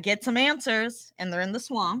 "Got to get some answers," and they're in the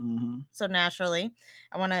swamp. So naturally,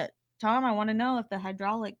 I want to Tom, I want to know if the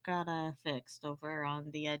hydraulic got fixed over on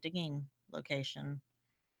the digging location.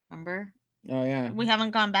 Remember? Oh yeah. We haven't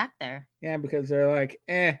gone back there. Yeah, because they're like,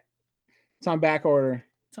 it's on back order.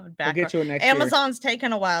 It's on back we'll get to it next year. Amazon's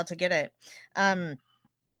taken a while to get it.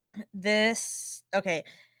 Okay.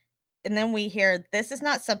 And then we hear this is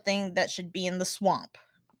not something that should be in the swamp.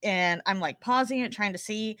 And I'm like pausing it, trying to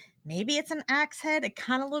see. Maybe it's an axe head. It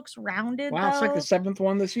kind of looks rounded. Wow, it's like the 7th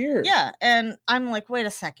one this year. Yeah, and I'm like, wait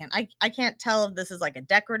a second. I can't tell if this is like a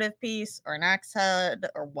decorative piece or an axe head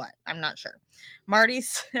or what. I'm not sure. Marty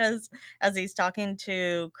says, as he's talking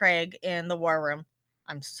to Craig in the war room,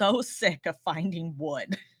 I'm so sick of finding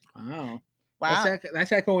wood. Wow. Wow.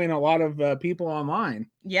 That's echoing a lot of people online.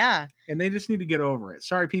 Yeah. And they just need to get over it.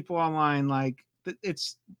 Sorry, people online. Like,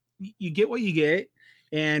 it's, you get what you get.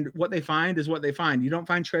 And what they find is what they find. You don't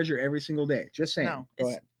find treasure every single day. Just saying. No, Go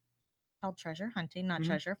ahead. Called treasure hunting, not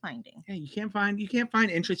treasure finding. Yeah, you can't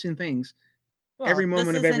find interesting things every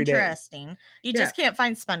moment of every day. Interesting. You just can't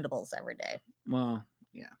find spendables every day. Well,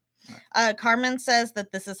 yeah. Right. Carmen says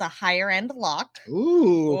that this is a higher end lock.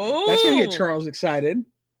 Ooh. That's gonna get Charles excited.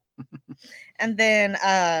 And then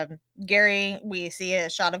Gary, we see a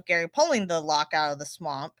shot of Gary pulling the lock out of the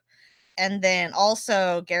swamp. And then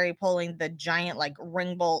also Gary pulling the giant like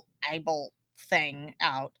ring bolt eye bolt thing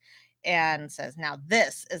out and says, now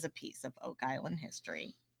this is a piece of Oak Island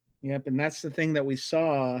history. Yep, and that's the thing that we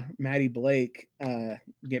saw Maddie Blake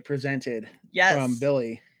get presented from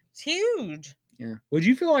Billy. It's huge. Yeah. Would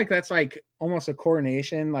you feel like that's like almost a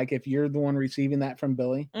coronation? Like if you're the one receiving that from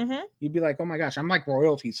Billy, you'd be like, oh my gosh, I'm like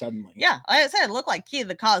royalty suddenly. Yeah, like I said, it looked like Key of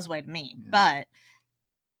the Causeway to me, but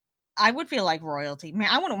I would feel like royalty. Man,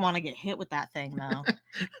 I wouldn't want to get hit with that thing though.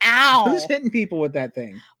 Ow! Who's hitting people with that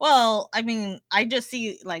thing? Well, I mean, I just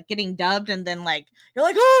see like getting dubbed, and then like you're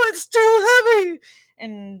like, oh, it's too heavy,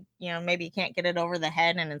 and maybe you can't get it over the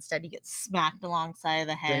head, and instead you get smacked alongside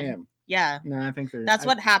the head. Damn. Yeah. No, I think that's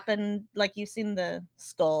what happened. Like you've seen the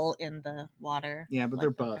skull in the water. Yeah, but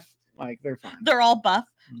they're buff. Like they're fine. They're all buff.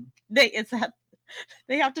 They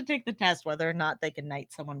have to take the test whether or not they can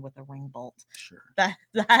knight someone with a ring bolt. Sure.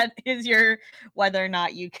 That is your whether or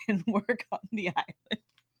not you can work on the island.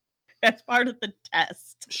 That's part of the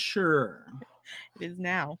test. Sure. It is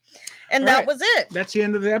now. And that was it. That's the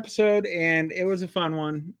end of the episode. And it was a fun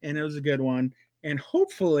one. And it was a good one. And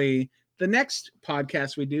hopefully the next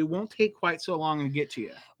podcast we do won't take quite so long to get to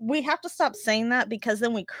you. We have to stop saying that because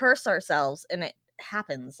then we curse ourselves and it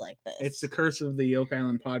happens like this. It's the curse of the Oak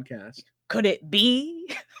Island podcast. Could it be?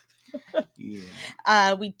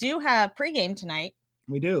 Yeah. We do have pregame tonight.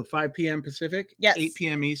 We do. 5 p.m. Pacific. Yes. 8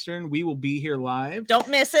 p.m. Eastern. We will be here live. Don't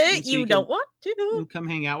miss it. You don't want to. Come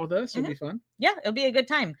hang out with us. It'll be fun. Yeah, it'll be a good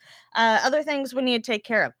time. Other things we need to take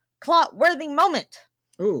care of. Clot-worthy moment.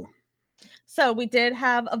 Ooh. So we did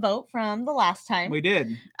have a vote from the last time. We did.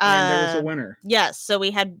 And there was a winner. Yes. So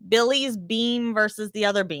we had Billy's beam versus the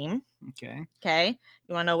other beam. Okay. Okay.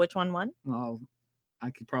 You want to know which one won? Well, I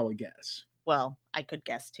could probably guess. Well, I could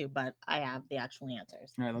guess too, but I have the actual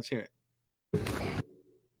answers. All right, let's hear it.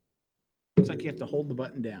 Looks like you have to hold the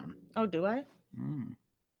button down. Oh, do I?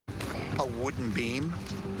 A wooden beam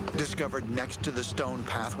discovered next to the stone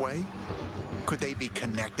pathway? Could they be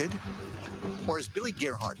connected? Or has Billy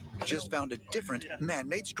Gerhardt just found a different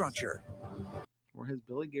man-made structure? Or has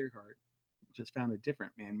Billy Gerhardt just found a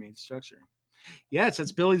different man-made structure? Yes,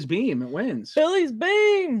 it's Billy's beam. It wins. Billy's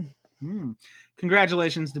beam.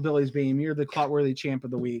 Congratulations to Billy's beam. You're the Clotworthy champ of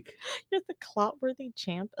the week. You're the Clotworthy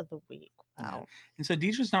champ of the week. Wow. Yeah. And so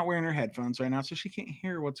Deidre's not wearing her headphones right now, so she can't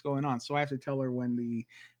hear what's going on. So I have to tell her when the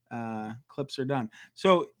clips are done.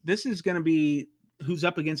 So this is going to be who's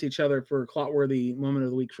up against each other for Clotworthy moment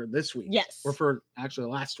of the week for this week. Yes. Or for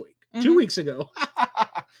actually last week. 2 weeks ago.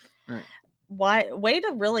 All right. Way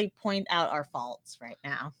to really point out our faults right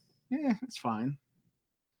now. Yeah, it's fine.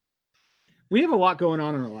 We have a lot going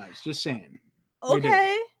on in our lives, just saying.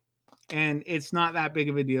 Okay. And it's not that big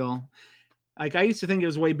of a deal. Like I used to think it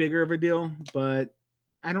was way bigger of a deal, but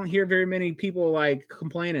I don't hear very many people like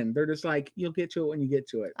complaining. They're just like, you'll get to it when you get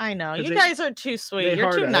to it. I know. You guys are too sweet.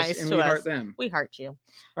 You're too nice to us. We heart them. We heart you. All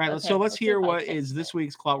right, so let's hear what is this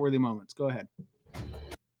week's Clotworthy moments. Go ahead.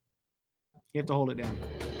 You have to hold it down.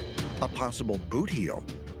 A possible boot heel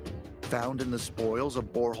found in the spoils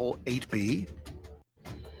of borehole 8B.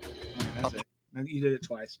 That's it. You did it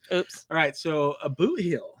twice. Oops. All right, so a boot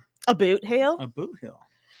heel. A boot heel? A boot heel.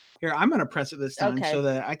 Here, I'm going to press it this time so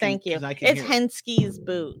that I can. Thank you. It's Henske's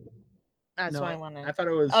boot. That's why I wanted. I thought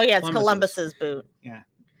it was. Oh yeah, it's Columbus's boot. Yeah.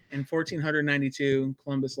 In 1492,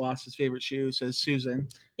 Columbus lost his favorite shoe, says Susan.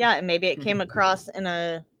 Yeah, and maybe it came across in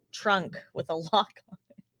a trunk with a lock on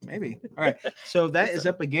it. Maybe. All right. So that is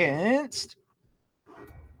up against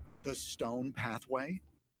The Stone Pathway.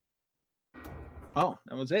 Oh,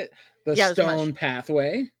 that was it. The Yeah, it was Stone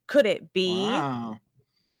Pathway. Could it be? Wow.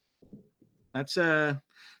 That's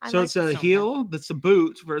I so like it's the a Stone heel, that's the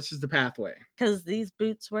boot versus the pathway. Because these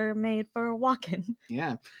boots were made for walking.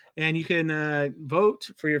 Yeah. And you can vote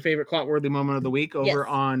for your favorite Clotworthy moment of the week over Yes.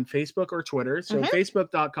 on Facebook or Twitter. So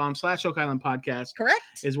facebook.com/Oak Island Podcast Correct.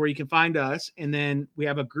 is where you can find us. And then we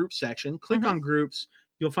have a group section. Click on groups.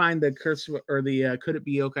 You'll find the curse or the Could It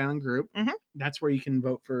Be Oak Island group. That's where you can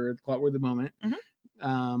vote for the Clotworthy moment.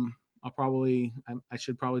 I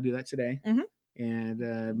should probably do that today. And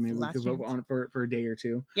maybe we could vote on it for a day or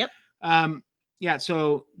two. Yep. Yeah,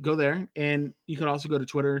 so go there, and you can also go to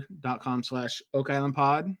twitter.com/Oak Island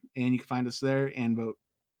Pod, and you can find us there and vote.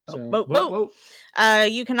 So vote.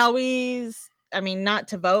 You can always, not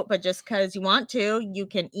to vote, but just because you want to, you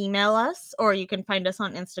can email us or you can find us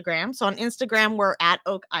on Instagram. So on Instagram, we're at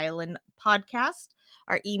Oak Island Podcast.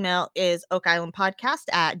 Our email is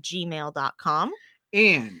oakislandpodcast@gmail.com.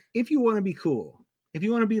 And if you want to be cool, if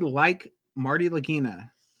you want to be like Marty Lagina,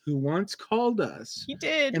 who once called us, he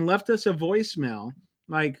did, and left us a voicemail.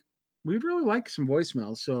 Like, we'd really like some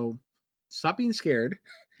voicemails, so stop being scared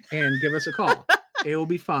and give us a call. It will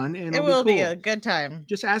be fun, and it will be a good time.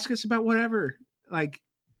 Just ask us about whatever, like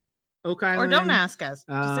Oak Island, or don't ask us.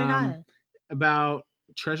 Just say hi about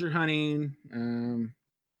treasure hunting,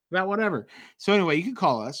 about whatever. So anyway, you can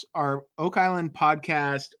call us. Our Oak Island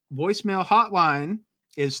Podcast voicemail hotline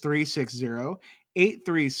is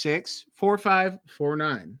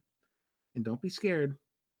 360-836-4549. And don't be scared.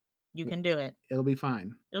 You can do it. It'll be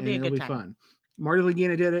fine. It'll be a good time. Fun. Marty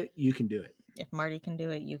Lagina did it. You can do it. If Marty can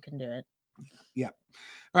do it, you can do it. Yeah.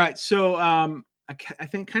 All right. So I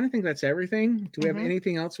think that's everything. Do we have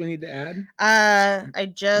anything else we need to add?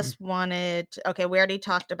 I just wanted. Okay, we already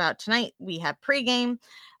talked about tonight. We have pregame.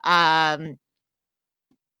 The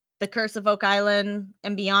Curse of Oak Island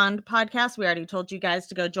and Beyond podcast. We already told you guys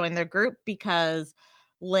to go join their group because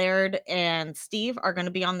Laird and Steve are going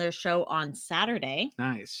to be on their show on Saturday.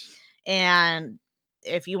 Nice. And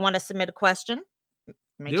if you want to submit a question,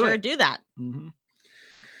 make sure to do that.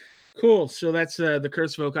 Cool. So that's the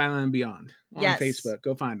Curse of Oak Island and Beyond on Facebook.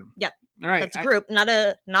 Go find them. Yep. All right. That's a group, not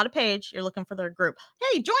a page. You're looking for their group.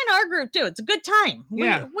 Hey, join our group too. It's a good time.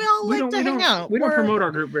 Yeah. We all like to hang out. We don't promote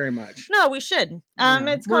our group very much. No, we should.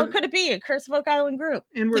 It's called Could It Be? A Curse of Oak Island group.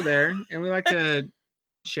 And we're there, and we like to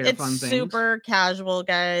share fun things. It's super casual,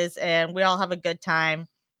 guys, and we all have a good time.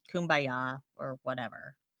 Kumbaya or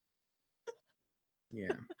whatever.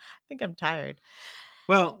 Yeah. I think I'm tired.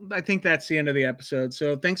 Well, I think that's the end of the episode.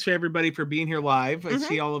 So thanks for everybody for being here live. I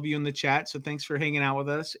see all of you in the chat. So thanks for hanging out with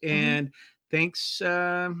us. And thanks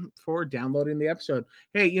for downloading the episode.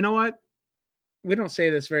 Hey, you know what? We don't say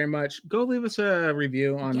this very much. Go leave us a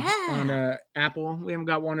review on Apple. We haven't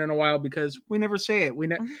got one in a while because we never say it.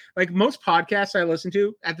 Like most podcasts I listen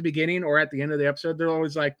to at the beginning or at the end of the episode, they're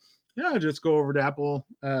always like, yeah, just go over to Apple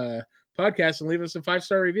Podcasts and leave us a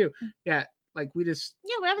 5-star review. Yeah. Like we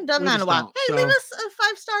haven't done that in a while. Hey, leave us a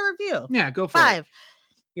 5-star review. Yeah, go for 5.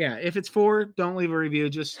 Yeah, if it's 4, don't leave a review.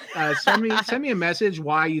 Just send me a message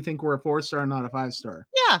why you think we're a 4-star, not a 5-star.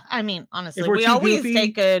 Yeah, honestly, we always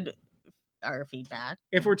take our feedback.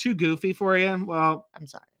 If we're too goofy for you, well, I'm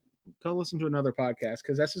sorry. Go listen to another podcast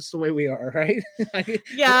because that's just the way we are, right?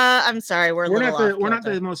 I'm sorry. We're not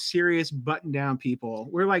the most serious button down people.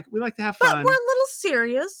 We like to have fun. But we're a little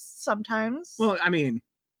serious sometimes. Well,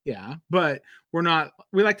 yeah, but we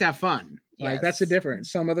like to have fun. Like that's the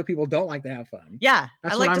difference. Some other people don't like to have fun. Yeah,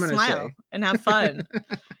 I like to smile and have fun.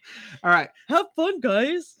 All right. Have fun,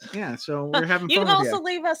 guys. Yeah, so we're having fun. You can also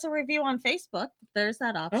leave us a review on Facebook. There's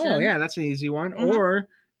that option. Oh, yeah, that's an easy one. Or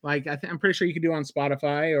like I'm pretty sure you can do on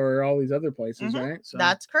Spotify or all these other places, right? So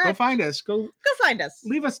that's correct. Go find us. Go find us.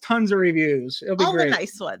 Leave us tons of reviews. It'll be all great. The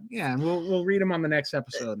nice ones. Yeah, and we'll read them on the next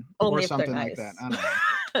episode Only or something like that. I don't know.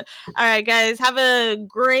 All right, guys, have a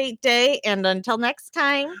great day, and until next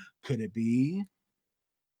time, could it be